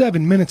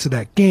 27 minutes of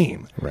that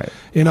game. Right.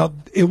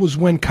 It was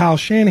when Kyle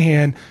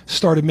Shanahan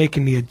started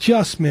making the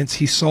adjustments.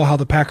 He saw how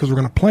the Packers were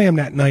going to play him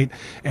that night,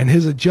 and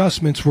his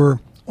adjustments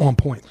were on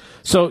point.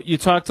 So you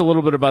talked a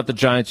little bit about the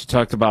Giants. You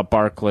talked about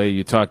Barkley.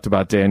 You talked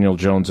about Daniel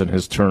Jones and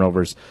his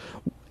turnovers.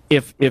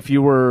 If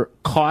you were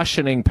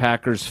cautioning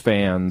Packers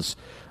fans,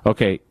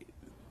 okay,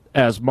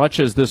 as much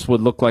as this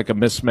would look like a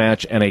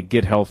mismatch and a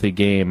get-healthy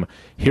game,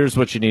 here's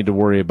what you need to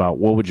worry about.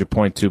 What would you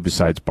point to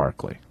besides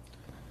Barkley?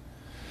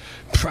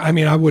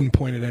 I wouldn't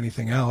point at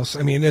anything else.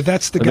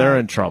 That's the guy. They're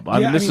in trouble.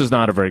 This is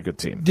not a very good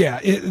team.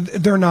 Yeah,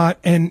 they're not.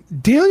 And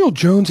Daniel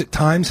Jones at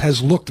times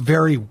has looked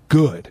very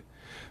good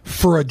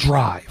for a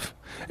drive.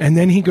 And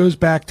then he goes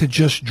back to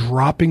just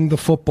dropping the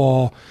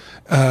football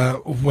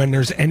when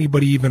there's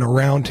anybody even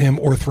around him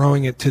or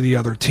throwing it to the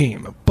other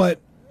team.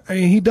 But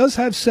he does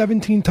have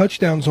 17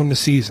 touchdowns on the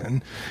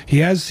season. He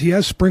has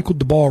sprinkled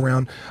the ball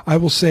around. I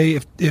will say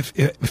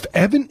if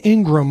Evan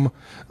Ingram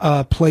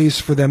plays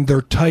for them,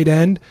 their tight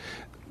end,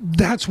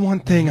 that's one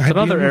thing. It's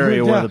another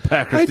area where the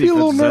Packers I'd be a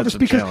little nervous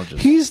because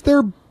challenges. He's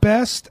their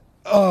best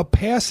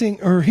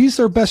he's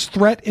their best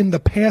threat in the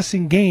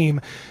passing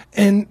game,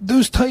 and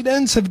those tight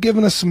ends have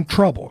given us some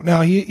trouble. Now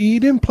he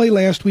didn't play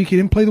last week. He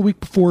didn't play the week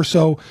before,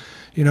 so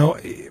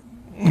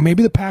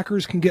maybe the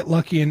Packers can get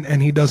lucky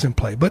and he doesn't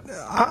play. But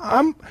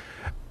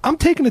I'm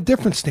taking a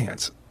different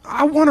stance.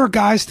 I want our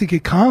guys to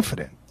get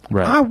confident.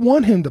 Right. I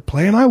want him to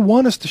play, and I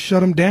want us to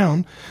shut him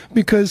down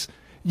because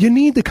you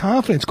need the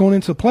confidence going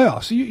into the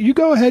playoffs. You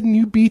go ahead and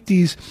you beat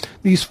these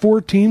 4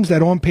 teams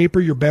that on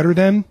paper you're better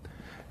than.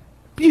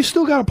 you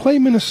still got to play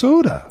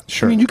Minnesota.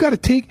 Sure. I mean, you got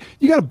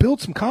to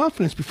build some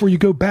confidence before you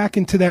go back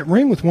into that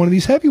ring with one of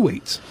these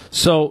heavyweights.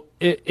 So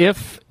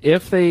if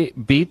they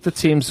beat the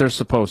teams they're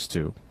supposed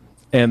to,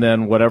 and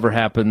then whatever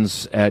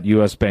happens at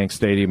U.S. Bank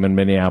Stadium in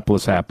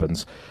Minneapolis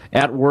happens,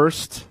 at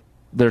worst,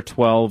 they're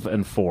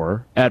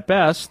 12-4. At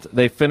best,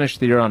 they finish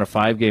the year on a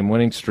 5-game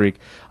winning streak.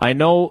 I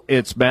know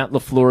it's Matt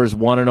LaFleur's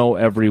 1-0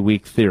 every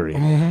week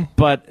theory,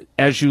 but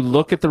as you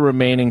look at the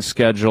remaining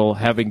schedule,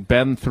 having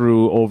been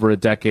through over a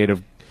decade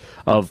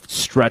of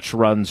stretch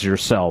runs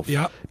yourself,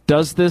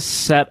 does this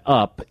set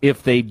up,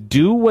 if they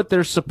do what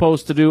they're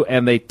supposed to do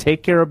and they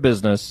take care of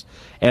business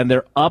and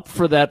they're up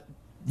for that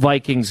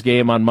Vikings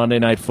game on Monday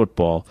Night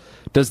Football,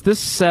 does this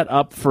set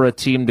up for a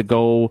team to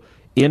go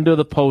into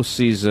the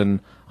postseason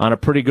on a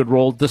pretty good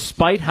roll,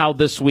 despite how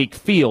this week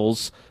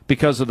feels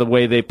because of the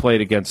way they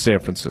played against San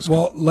Francisco?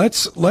 Well,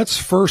 let's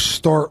first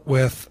start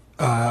with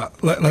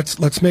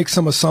let's make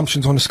some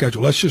assumptions on the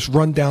schedule. Let's just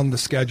run down the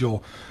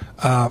schedule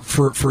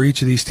for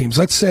each of these teams.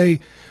 Let's say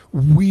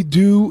we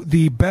do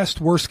the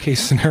best worst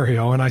case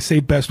scenario, and I say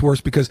best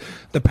worst because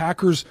the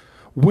Packers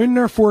win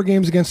their 4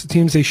 games against the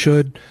teams they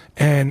should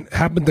and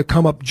happen to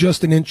come up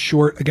just an inch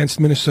short against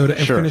Minnesota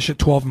and finish at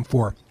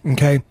 12-4.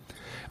 Okay,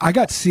 I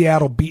got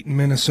Seattle beating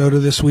Minnesota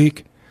this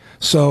week.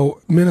 So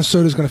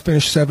Minnesota's going to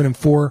finish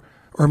 7-4,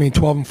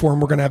 12-4,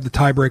 and we're going to have the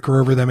tiebreaker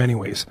over them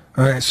anyways.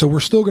 All right, so we're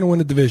still going to win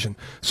the division.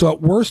 So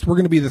at worst, we're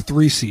going to be the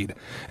 3 seed.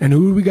 And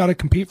who do we got to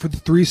compete for the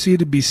 3 seed?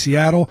 It'd be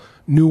Seattle,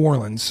 New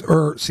Orleans,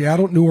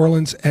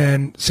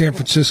 and San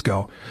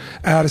Francisco.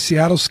 Out of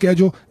Seattle's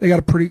schedule, they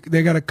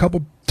got a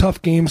couple tough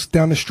games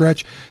down the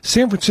stretch.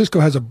 San Francisco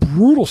has a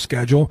brutal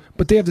schedule,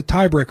 but they have the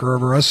tiebreaker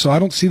over us. So I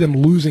don't see them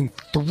losing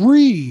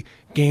 3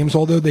 games,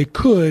 although they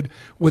could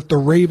with the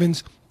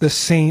Ravens, the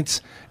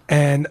Saints,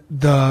 and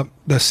the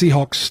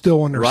Seahawks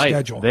still on their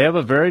schedule. They have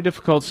a very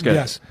difficult schedule.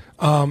 Yes.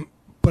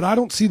 But I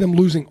don't see them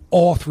losing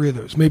all 3 of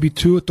those, maybe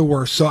 2 at the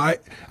worst. So I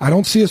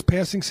don't see us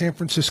passing San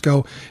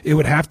Francisco. It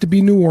would have to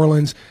be New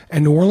Orleans,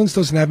 and New Orleans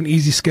doesn't have an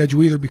easy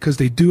schedule either because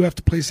they do have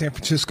to play San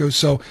Francisco.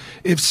 So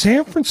if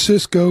San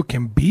Francisco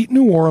can beat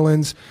New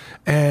Orleans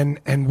and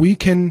we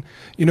can,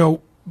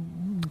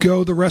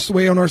 go the rest of the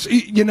way on ours,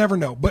 you never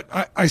know. But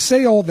I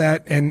say all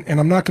that, and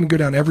I'm not going to go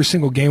down every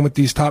single game with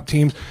these top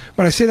teams,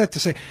 but I say that to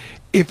say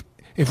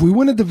if we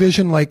win a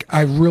division like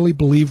I really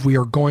believe we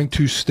are going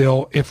to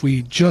still, if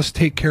we just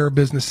take care of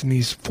business in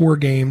these 4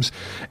 games,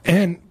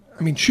 and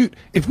I mean, shoot,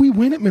 if we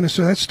win at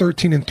Minnesota, that's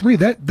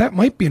 13-3. That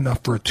might be enough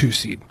for a 2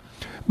 seed.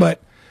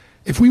 But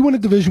if we win a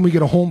division, we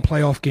get a home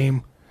playoff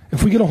game.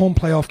 If we get a home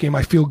playoff game,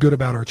 I feel good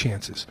about our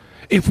chances.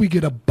 If we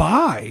get a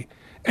bye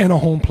and a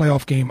home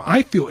playoff game,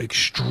 I feel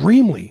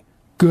extremely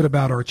good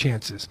about our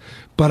chances.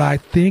 But I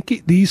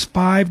think these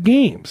 5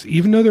 games,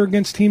 even though they're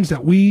against teams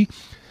that we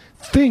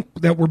think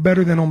that we're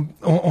better than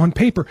on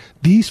paper,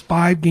 these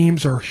 5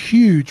 games are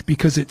huge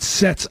because it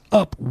sets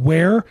up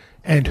where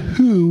and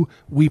who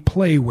we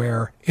play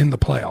where in the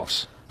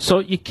playoffs. So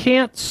you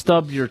can't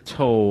stub your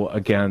toe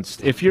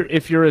against, if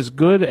you're as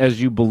good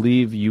as you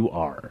believe you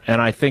are,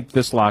 and I think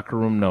this locker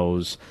room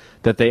knows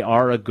that they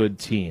are a good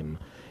team.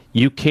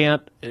 You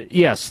can't.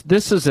 Yes,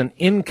 this is an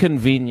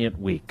inconvenient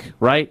week,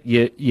 right?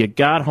 You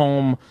got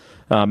home.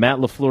 Matt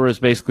LaFleur has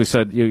basically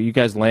said you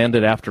guys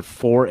landed after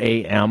 4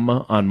 a.m.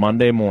 on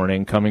Monday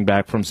morning, coming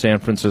back from San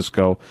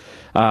Francisco.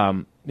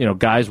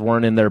 Guys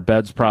weren't in their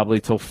beds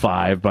probably till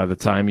 5 by the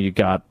time you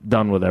got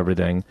done with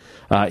everything.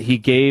 He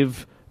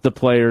gave the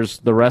players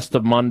the rest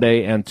of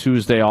Monday and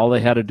Tuesday. All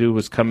they had to do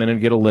was come in and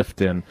get a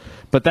lift in.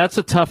 But that's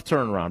a tough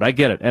turnaround. I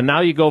get it. And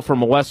now you go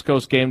from a West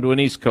Coast game to an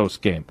East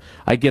Coast game.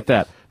 I get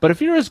that. But if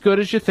you're as good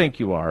as you think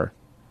you are,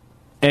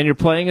 and you're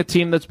playing a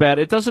team that's bad,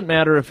 it doesn't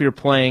matter if you're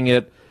playing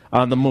it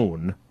on the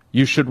moon.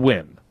 You should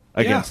win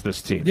against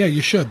this team. Yeah,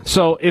 you should.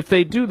 So if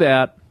they do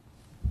that,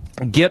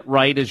 get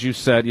right, as you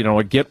said,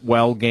 a get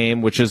well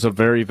game, which is a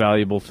very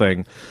valuable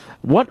thing.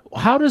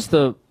 How does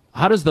the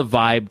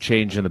vibe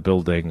change in the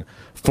building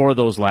for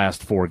those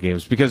last 4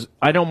 games? Because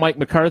I know Mike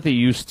McCarthy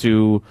used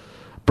to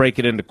break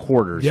it into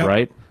quarters,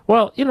 right?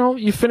 Well,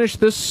 you finish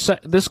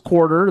this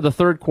quarter, the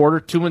third quarter,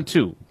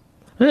 2-2.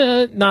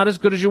 Not as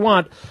good as you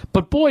want,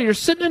 but boy, you're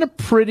sitting in a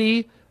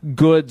pretty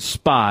good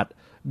spot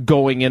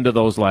going into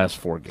those last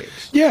 4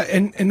 games. Yeah,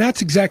 and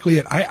that's exactly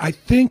it. I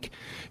think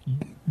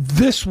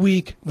this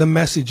week the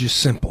message is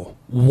simple: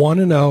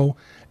 1-0,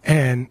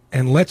 and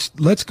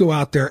let's go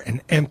out there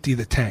and empty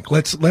the tank.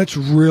 Let's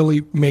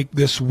really make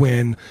this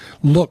win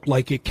look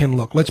like it can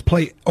look. Let's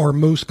play our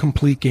most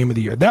complete game of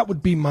the year. That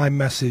would be my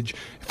message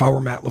if I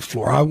were Matt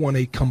LaFleur. I want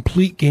a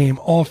complete game,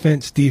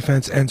 offense,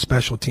 defense, and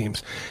special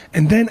teams.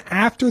 And then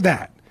after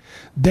that,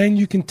 then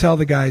you can tell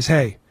the guys,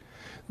 hey,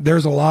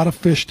 there's a lot of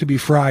fish to be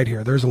fried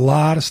here. There's a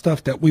lot of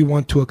stuff that we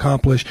want to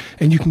accomplish,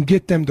 and you can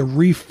get them to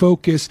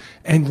refocus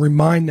and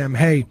remind them,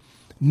 hey,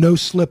 no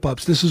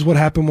slip-ups. This is what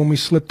happened when we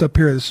slipped up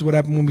here. This is what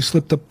happened when we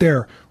slipped up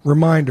there.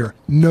 Reminder,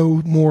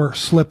 no more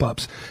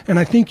slip-ups. And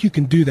I think you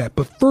can do that.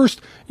 But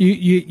first,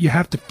 you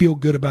have to feel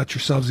good about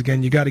yourselves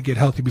again. You got to get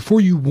healthy. Before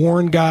you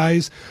warn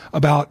guys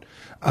about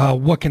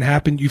what can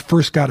happen, you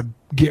first got to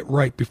get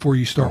right before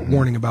you start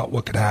warning about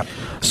what could happen.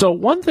 So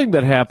one thing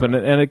that happened,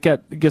 and it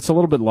gets a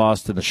little bit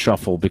lost in the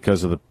shuffle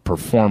because of the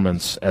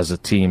performance as a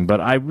team,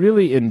 but I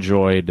really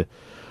enjoyed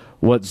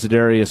what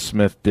Zadarius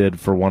Smith did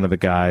for one of the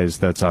guys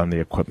that's on the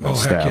equipment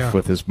staff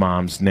with his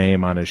mom's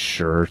name on his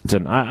shirt.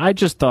 And I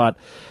just thought,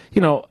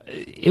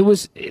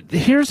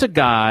 here's a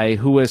guy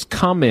who has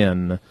come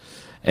in,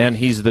 and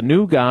he's the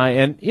new guy.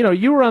 And,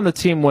 you were on the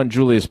team when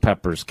Julius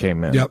Peppers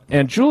came in. Yep.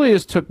 And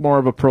Julius took more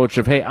of an approach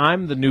of, hey,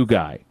 I'm the new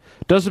guy.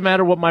 Doesn't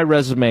matter what my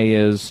resume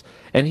is.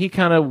 And he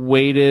kind of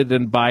waited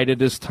and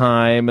bided his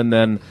time. And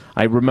then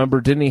I remember,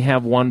 didn't he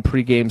have one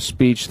pregame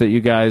speech that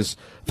you guys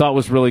thought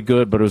was really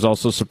good, but it was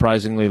also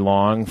surprisingly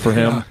long for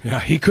him?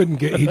 Yeah, he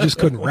just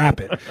couldn't wrap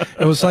it.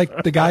 It was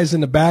like the guys in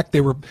the back,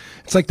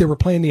 it's like they were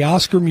playing the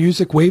Oscar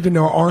music, waving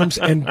their arms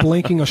and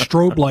blinking a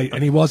strobe light,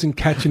 and he wasn't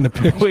catching the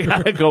picture. We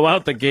had to go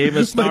out, the game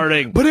is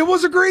starting. But it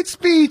was a great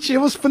speech. It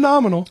was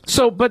phenomenal.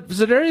 So, but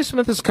Zadarius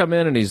Smith has come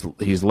in, and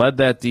he's led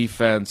that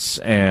defense,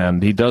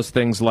 and he does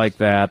things like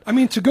that. I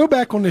mean, to go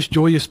back on this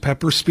Julius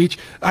Peppers speech,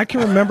 I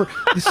can remember,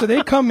 so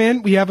they come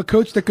in, we have a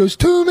coach that goes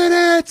 2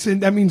 minutes,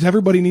 and that means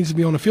everybody needs to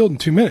be on the field in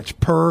 2 minutes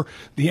per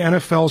the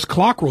NFL's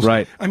clock rules.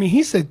 Right. I mean,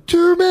 he said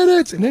 2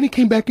 minutes, and then he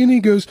came back in and he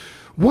goes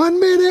 1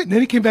 minute, and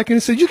then he came back in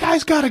and said, you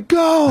guys got to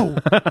go.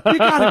 You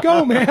got to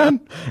go,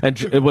 man.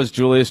 And it was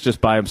Julius just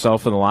by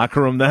himself in the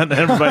locker room then?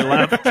 Everybody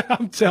left?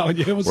 I'm telling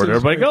you. Where'd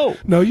everybody go?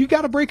 No, you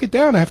got to break it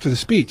down after the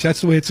speech.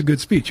 That's the way it's a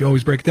good speech. You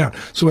always break it down.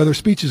 So whether a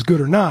speech is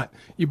good or not,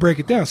 you break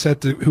it down so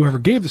that whoever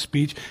gave the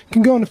speech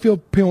can go on the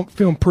field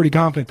feeling pretty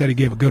confident that he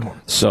gave a good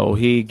one. So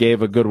he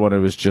gave a good one. It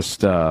was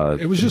just on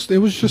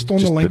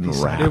the lengthy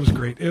side. It was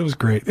great. It was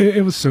great.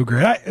 It was so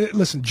great.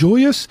 Listen,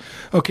 Julius.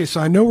 Okay,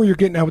 so I know where you're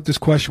getting at with this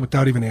question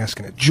without even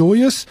asking it.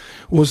 Julius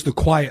was the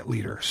quiet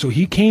leader. So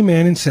he came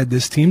in and said,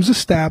 this team's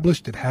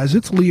established. It has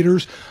its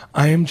leaders.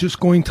 I am just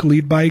going to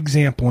lead by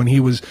example. And he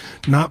was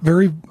not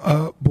very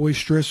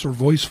boisterous or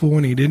voiceful,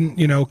 and he didn't,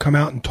 come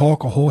out and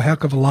talk a whole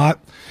heck of a lot.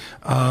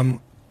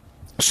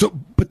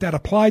 But that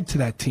applied to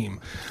that team.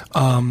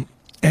 And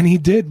he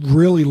did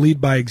really lead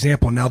by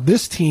example. Now,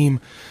 this team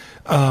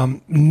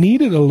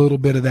needed a little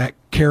bit of that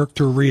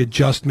character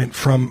readjustment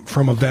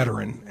from a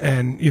veteran.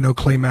 And,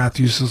 Clay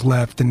Matthews has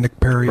left, and Nick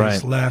Perry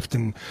has left,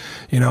 and,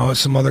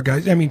 some other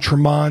guys. I mean,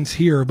 Tremont's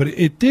here, but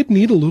it did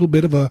need a little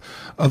bit of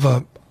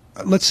a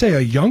let's say a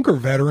younger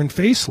veteran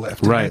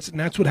facelift. Right. And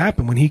that's what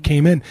happened when he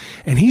came in.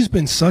 And he's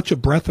been such a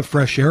breath of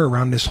fresh air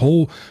around this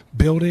whole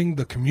building,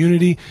 the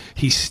community.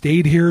 He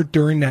stayed here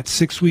during that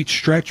 6-week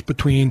stretch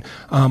between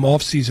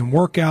off-season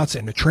workouts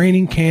and the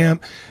training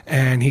camp,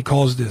 and he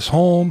calls this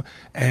home.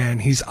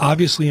 And he's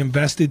obviously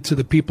invested to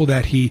the people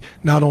that he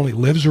not only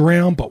lives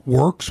around but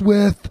works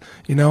with,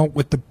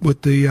 with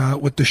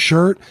the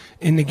shirt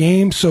in the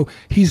game. So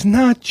he's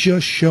not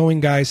just showing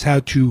guys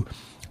how to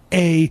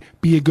be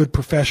a good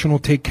professional,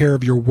 take care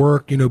of your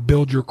work,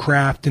 build your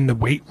craft in the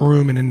weight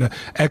room and in the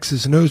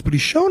X's and O's, but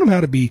he's showing them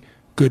how to be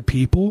good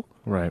people,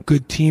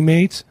 good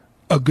teammates,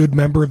 a good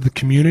member of the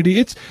community.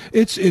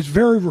 It's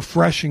very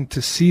refreshing to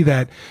see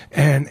that,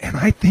 and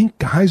I think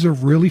guys are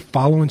really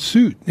following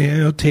suit,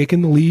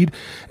 taking the lead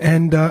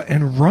and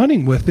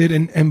running with it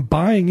and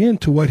buying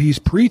into what he's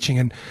preaching.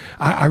 And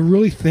I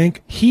really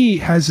think he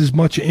has as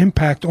much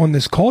impact on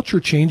this culture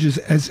change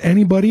as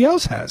anybody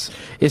else has.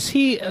 Is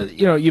he?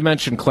 You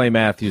mentioned Clay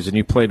Matthews, and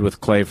you played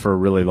with Clay for a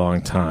really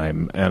long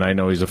time, and I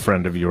know he's a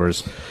friend of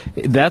yours.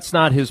 That's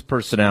not his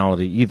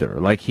personality either.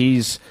 Like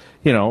he's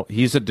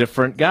a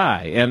different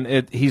guy,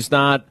 and he's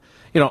not,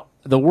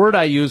 the word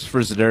I use for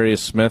Zadarius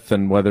Smith,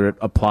 and whether it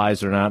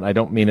applies or not, I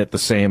don't mean it the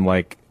same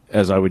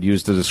as I would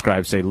use to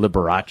describe, say,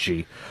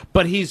 Liberace,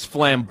 but he's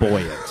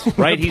flamboyant,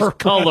 right? He's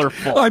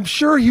colorful. I'm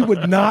sure he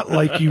would not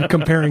like you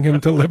comparing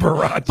him to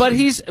Liberace.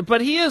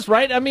 But he is,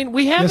 right? I mean,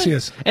 we haven't. Yes, he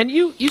is. And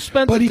you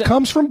spent. But he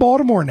comes from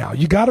Baltimore now.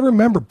 You got to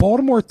remember,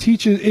 Baltimore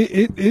teaches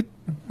it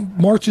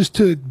marches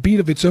to the beat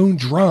of its own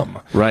drum.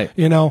 Right.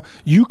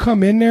 You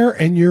come in there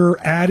and you're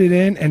added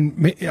in,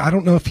 and I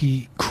don't know if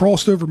he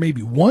crossed over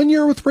maybe 1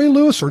 year with Ray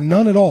Lewis or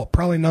none at all.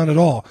 Probably none at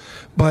all.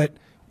 But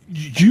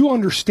you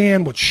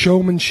understand what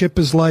showmanship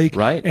is like.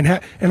 Right.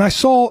 And I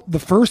saw the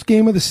first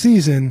game of the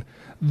season,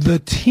 the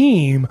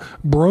team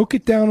broke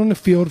it down on the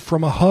field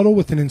from a huddle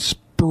with an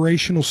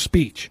inspirational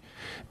speech.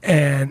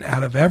 And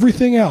out of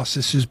everything else,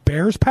 this is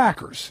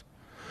Bears-Packers.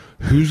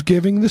 Who's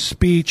giving the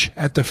speech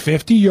at the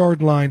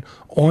 50-yard line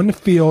on the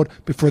field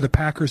before the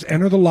Packers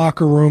enter the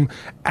locker room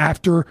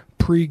after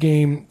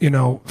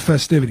pregame,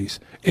 festivities.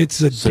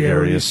 It's a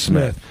Darius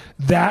Smith.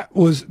 That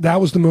was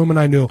the moment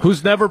I knew.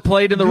 Who's never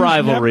played in the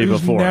rivalry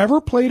before. Who's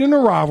never played in a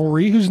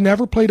rivalry, who's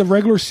never played a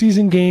regular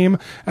season game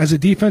as a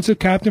defensive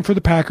captain for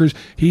the Packers.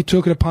 He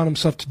took it upon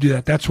himself to do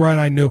that. That's right.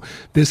 I knew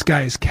this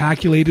guy is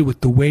calculated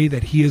with the way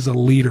that he is a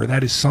leader.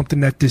 That is something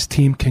that this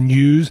team can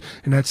use,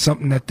 and that's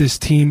something that this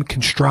team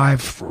can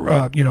strive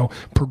for,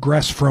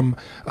 progress from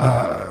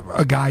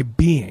a guy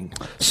being.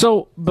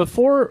 So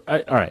before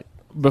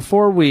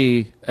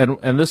we,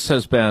 and this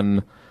has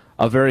been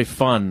a very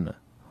fun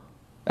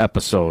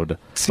episode,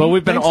 but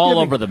we've been all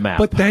over the map.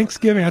 But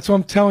Thanksgiving, that's what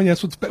I'm telling you.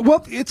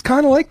 It's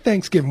kind of like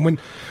Thanksgiving.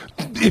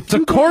 It's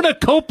a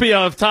cornucopia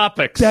of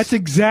topics. That's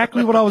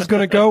exactly what I was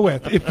going to go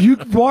with. If you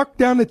walk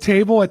down the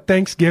table at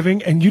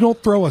Thanksgiving and you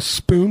don't throw a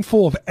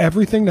spoonful of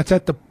everything that's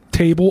at the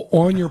table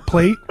on your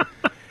plate,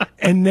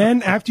 and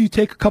then after you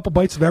take a couple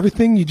bites of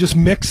everything, you just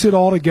mix it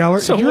all together.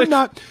 So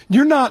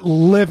you're not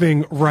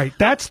living right.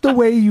 That's the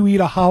way you eat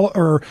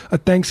a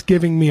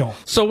Thanksgiving meal.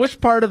 So which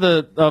part of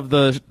the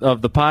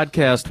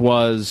podcast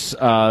was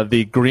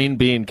the green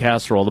bean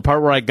casserole? The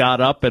part where I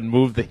got up and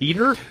moved the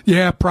heater?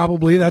 Yeah,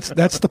 probably.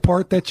 That's the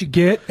part that you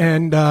get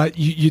and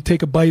you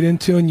take a bite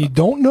into, and you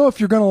don't know if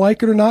you're going to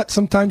like it or not.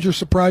 Sometimes you're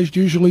surprised.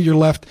 Usually you're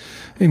left,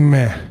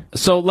 meh.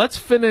 So let's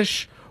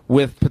finish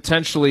with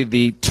potentially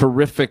the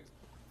terrific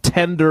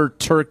tender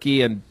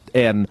turkey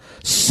and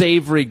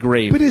savory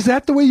gravy. But is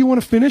that the way you want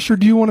to finish, or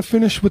do you want to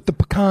finish with the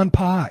pecan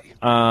pie?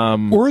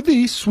 Or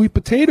the sweet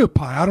potato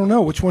pie? I don't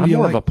know. Which one do you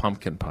like? I'm more of a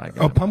pumpkin pie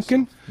guy. A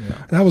pumpkin?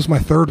 Yeah. That was my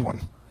third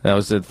one. That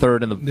was the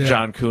third in the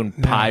John Kuhn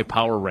pie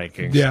power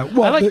rankings. Yeah,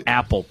 well, I like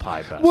apple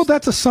pie best. Well,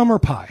 that's a summer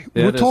pie.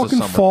 We're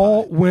talking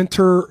fall,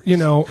 winter,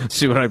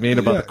 See what I mean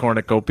about the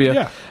cornucopia?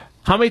 Yeah.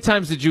 How many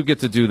times did you get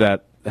to do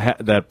that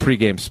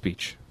pregame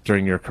speech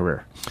during your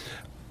career?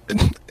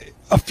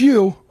 A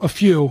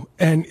few,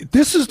 and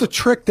this is the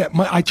trick that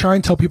I try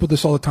and tell people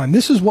this all the time.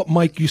 This is what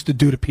Mike used to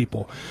do to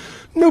people.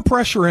 No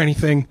pressure or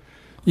anything.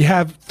 You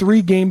have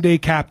 3 game day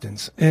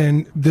captains,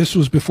 and this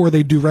was before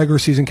they do regular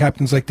season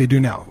captains like they do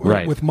now.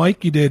 Right. With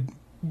Mike, you did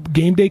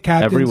game day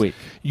captains. Every week.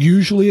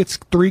 Usually it's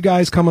 3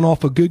 guys coming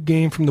off a good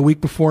game from the week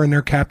before, and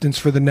they're captains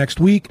for the next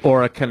week.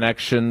 Or a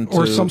connection to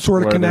or some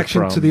sort of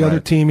connection to the other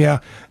team, yeah.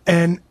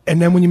 And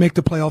then when you make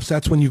the playoffs,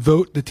 that's when you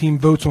vote. The team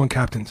votes on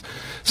captains.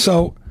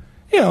 So,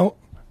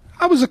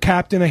 I was a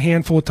captain a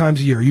handful of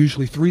times a year,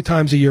 usually 3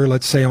 times a year,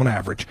 let's say on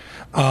average.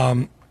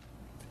 And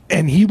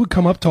he would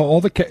come up to all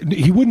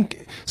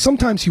the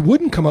sometimes he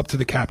wouldn't come up to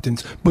the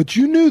captains, but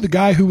you knew the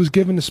guy who was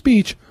giving the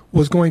speech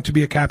was going to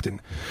be a captain.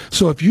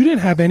 So if you didn't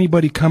have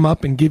anybody come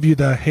up and give you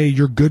hey,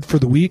 you're good for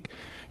the week,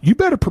 you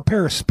better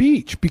prepare a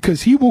speech,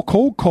 because he will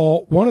cold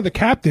call one of the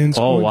captains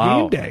on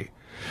game day.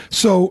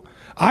 So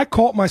I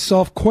caught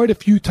myself quite a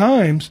few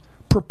times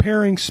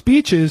preparing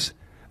speeches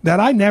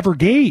that I never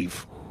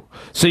gave.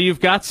 So you've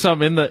got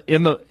some in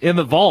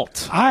the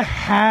vault. I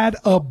had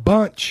a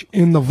bunch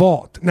in the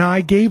vault. Now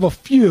I gave a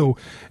few,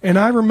 and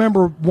I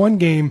remember one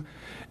game.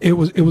 It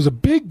was a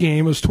big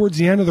game. It was towards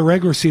the end of the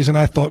regular season.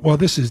 I thought, well,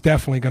 this is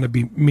definitely going to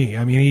be me.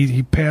 I mean,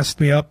 he passed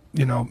me up,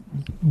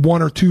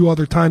 1 or 2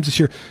 other times this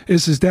year.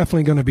 This is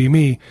definitely going to be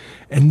me.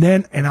 And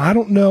I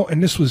don't know.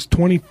 And this was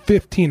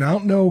 2015. I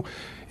don't know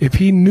if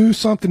he knew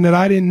something that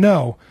I didn't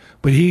know.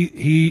 But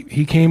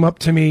he came up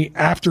to me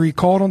after he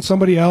called on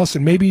somebody else,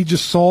 and maybe he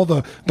just saw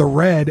the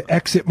red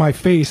exit my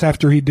face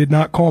after he did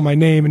not call my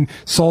name, and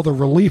saw the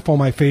relief on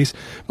my face.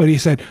 But he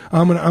said,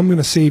 "I'm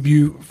gonna save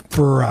you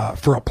for a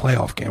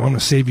playoff game. I'm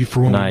gonna save you for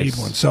when we need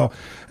one." So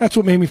that's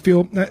what made me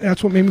feel.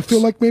 That's what made me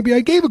feel like maybe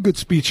I gave a good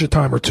speech a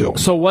time or two.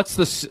 So what's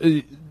this?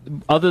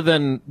 Other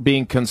than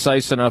being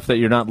concise enough that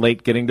you're not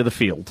late getting to the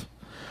field,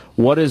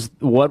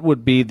 what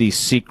would be the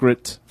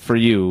secret for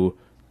you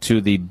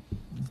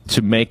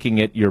to making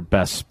it your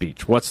best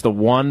speech? What's the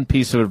one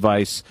piece of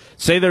advice?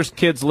 Say there's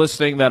kids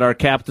listening that are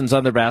captains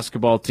on their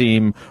basketball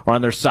team or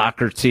on their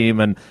soccer team,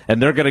 and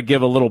they're going to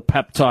give a little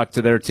pep talk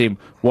to their team.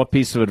 What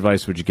piece of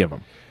advice would you give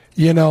them?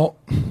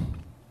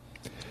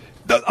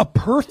 A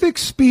perfect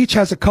speech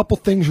has a couple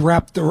things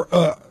wrapped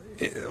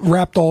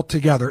all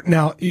together.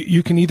 Now,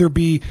 you can either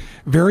be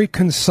very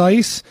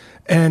concise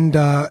and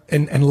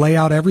lay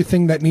out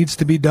everything that needs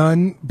to be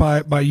done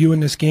by you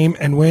in this game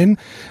and win,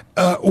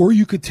 or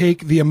you could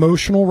take the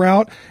emotional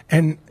route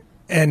and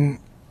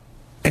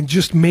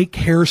just make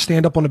hair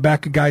stand up on the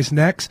back of guys'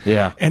 necks.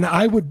 Yeah. And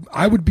I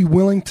would be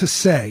willing to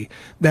say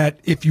that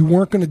if you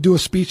weren't going to do a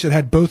speech that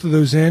had both of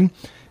those in,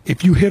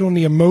 if you hit on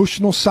the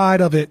emotional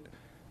side of it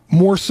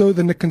more so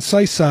than the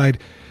concise side,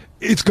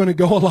 it's going to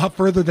go a lot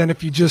further than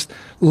if you just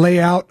lay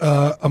out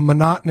a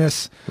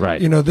monotonous, right,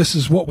 this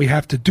is what we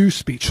have to do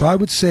speech. So I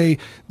would say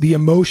the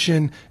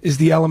emotion is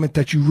the element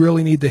that you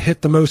really need to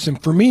hit the most.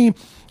 And for me,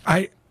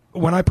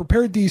 when I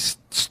prepared these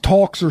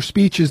talks or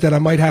speeches that I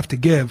might have to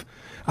give,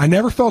 I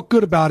never felt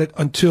good about it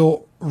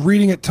until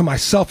reading it to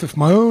myself, if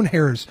my own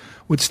hairs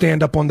would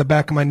stand up on the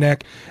back of my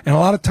neck. And a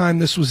lot of time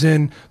this was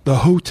in the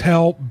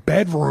hotel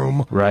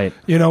bedroom, right?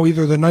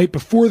 Either the night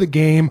before the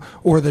game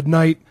or the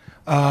night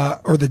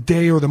or the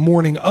day or the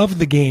morning of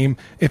the game,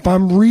 if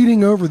I'm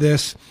reading over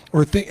this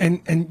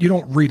and you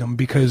don't read them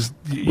because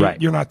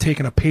you're not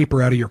taking a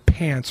paper out of your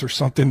pants or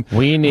something.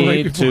 We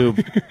need to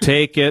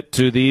take it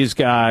to these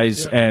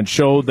guys and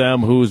show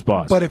them who's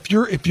boss. But if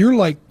you're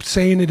like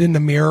saying it in the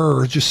mirror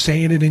or just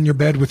saying it in your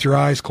bed with your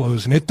eyes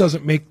closed and it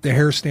doesn't make the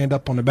hair stand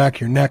up on the back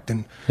of your neck,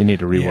 then you need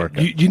to rework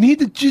it.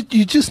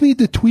 You just need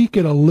to tweak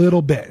it a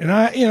little bit. And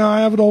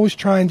I would always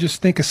try and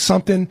just think of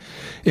something.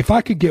 If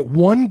I could get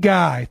one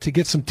guy to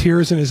get some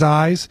tears in his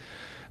eyes,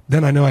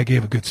 then I know I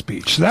gave a good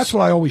speech. So that's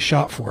what I always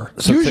shot for.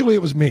 So usually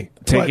it was me.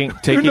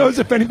 Who knows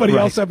if anybody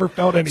else ever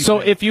felt anything. So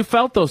if you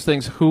felt those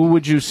things, who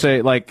would you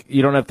say, like,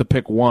 you don't have to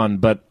pick one,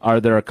 but are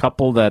there a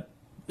couple that,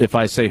 if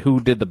I say who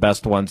did the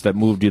best ones that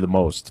moved you the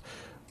most,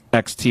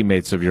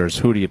 ex-teammates of yours,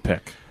 who do you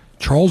pick?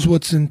 Charles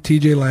Woodson,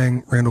 T.J.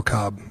 Lang, Randall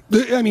Cobb.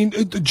 I mean,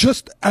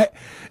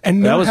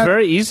 that was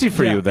very easy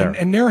for you there.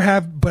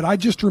 But I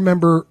just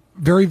remember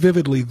very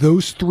vividly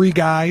those three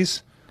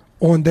guys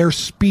on their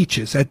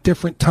speeches at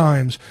different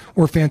times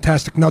were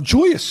fantastic. Now,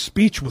 Joyous'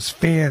 speech was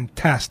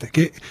fantastic.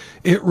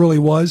 It really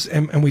was,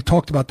 and we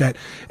talked about that.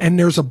 And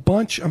there's a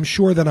bunch, I'm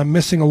sure, that I'm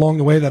missing along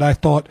the way that I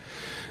thought,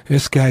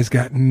 this guy's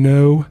got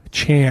no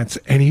chance.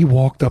 And he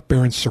walked up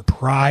there and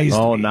surprised me.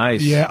 Oh,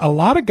 nice. Yeah, I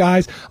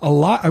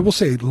will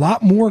say, a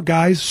lot more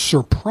guys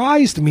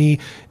surprised me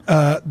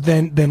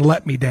than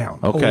let me down.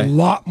 Okay. A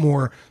lot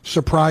more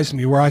surprised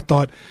me, where I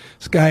thought,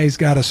 this guy's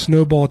got a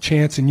snowball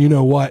chance, and you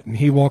know what? And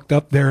he walked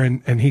up there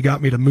and he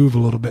got me to move a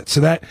little bit.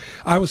 So that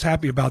I was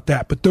happy about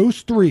that. But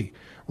those three,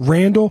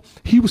 Randall,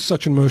 he was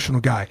such an emotional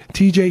guy.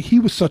 TJ, he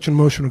was such an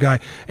emotional guy.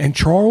 And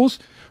Charles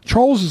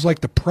is like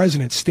the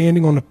president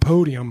standing on the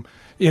podium.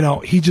 You know,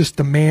 he just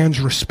demands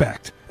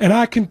respect. And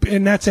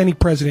that's any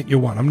president you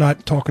want. I'm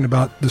not talking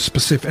about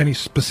any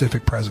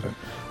specific president.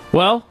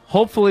 Well,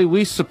 hopefully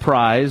we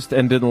surprised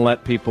and didn't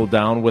let people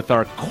down with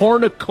our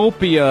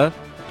cornucopia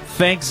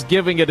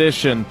Thanksgiving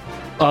edition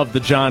of the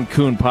John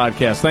Kuhn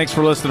Podcast. Thanks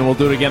for listening. We'll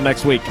do it again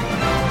next week.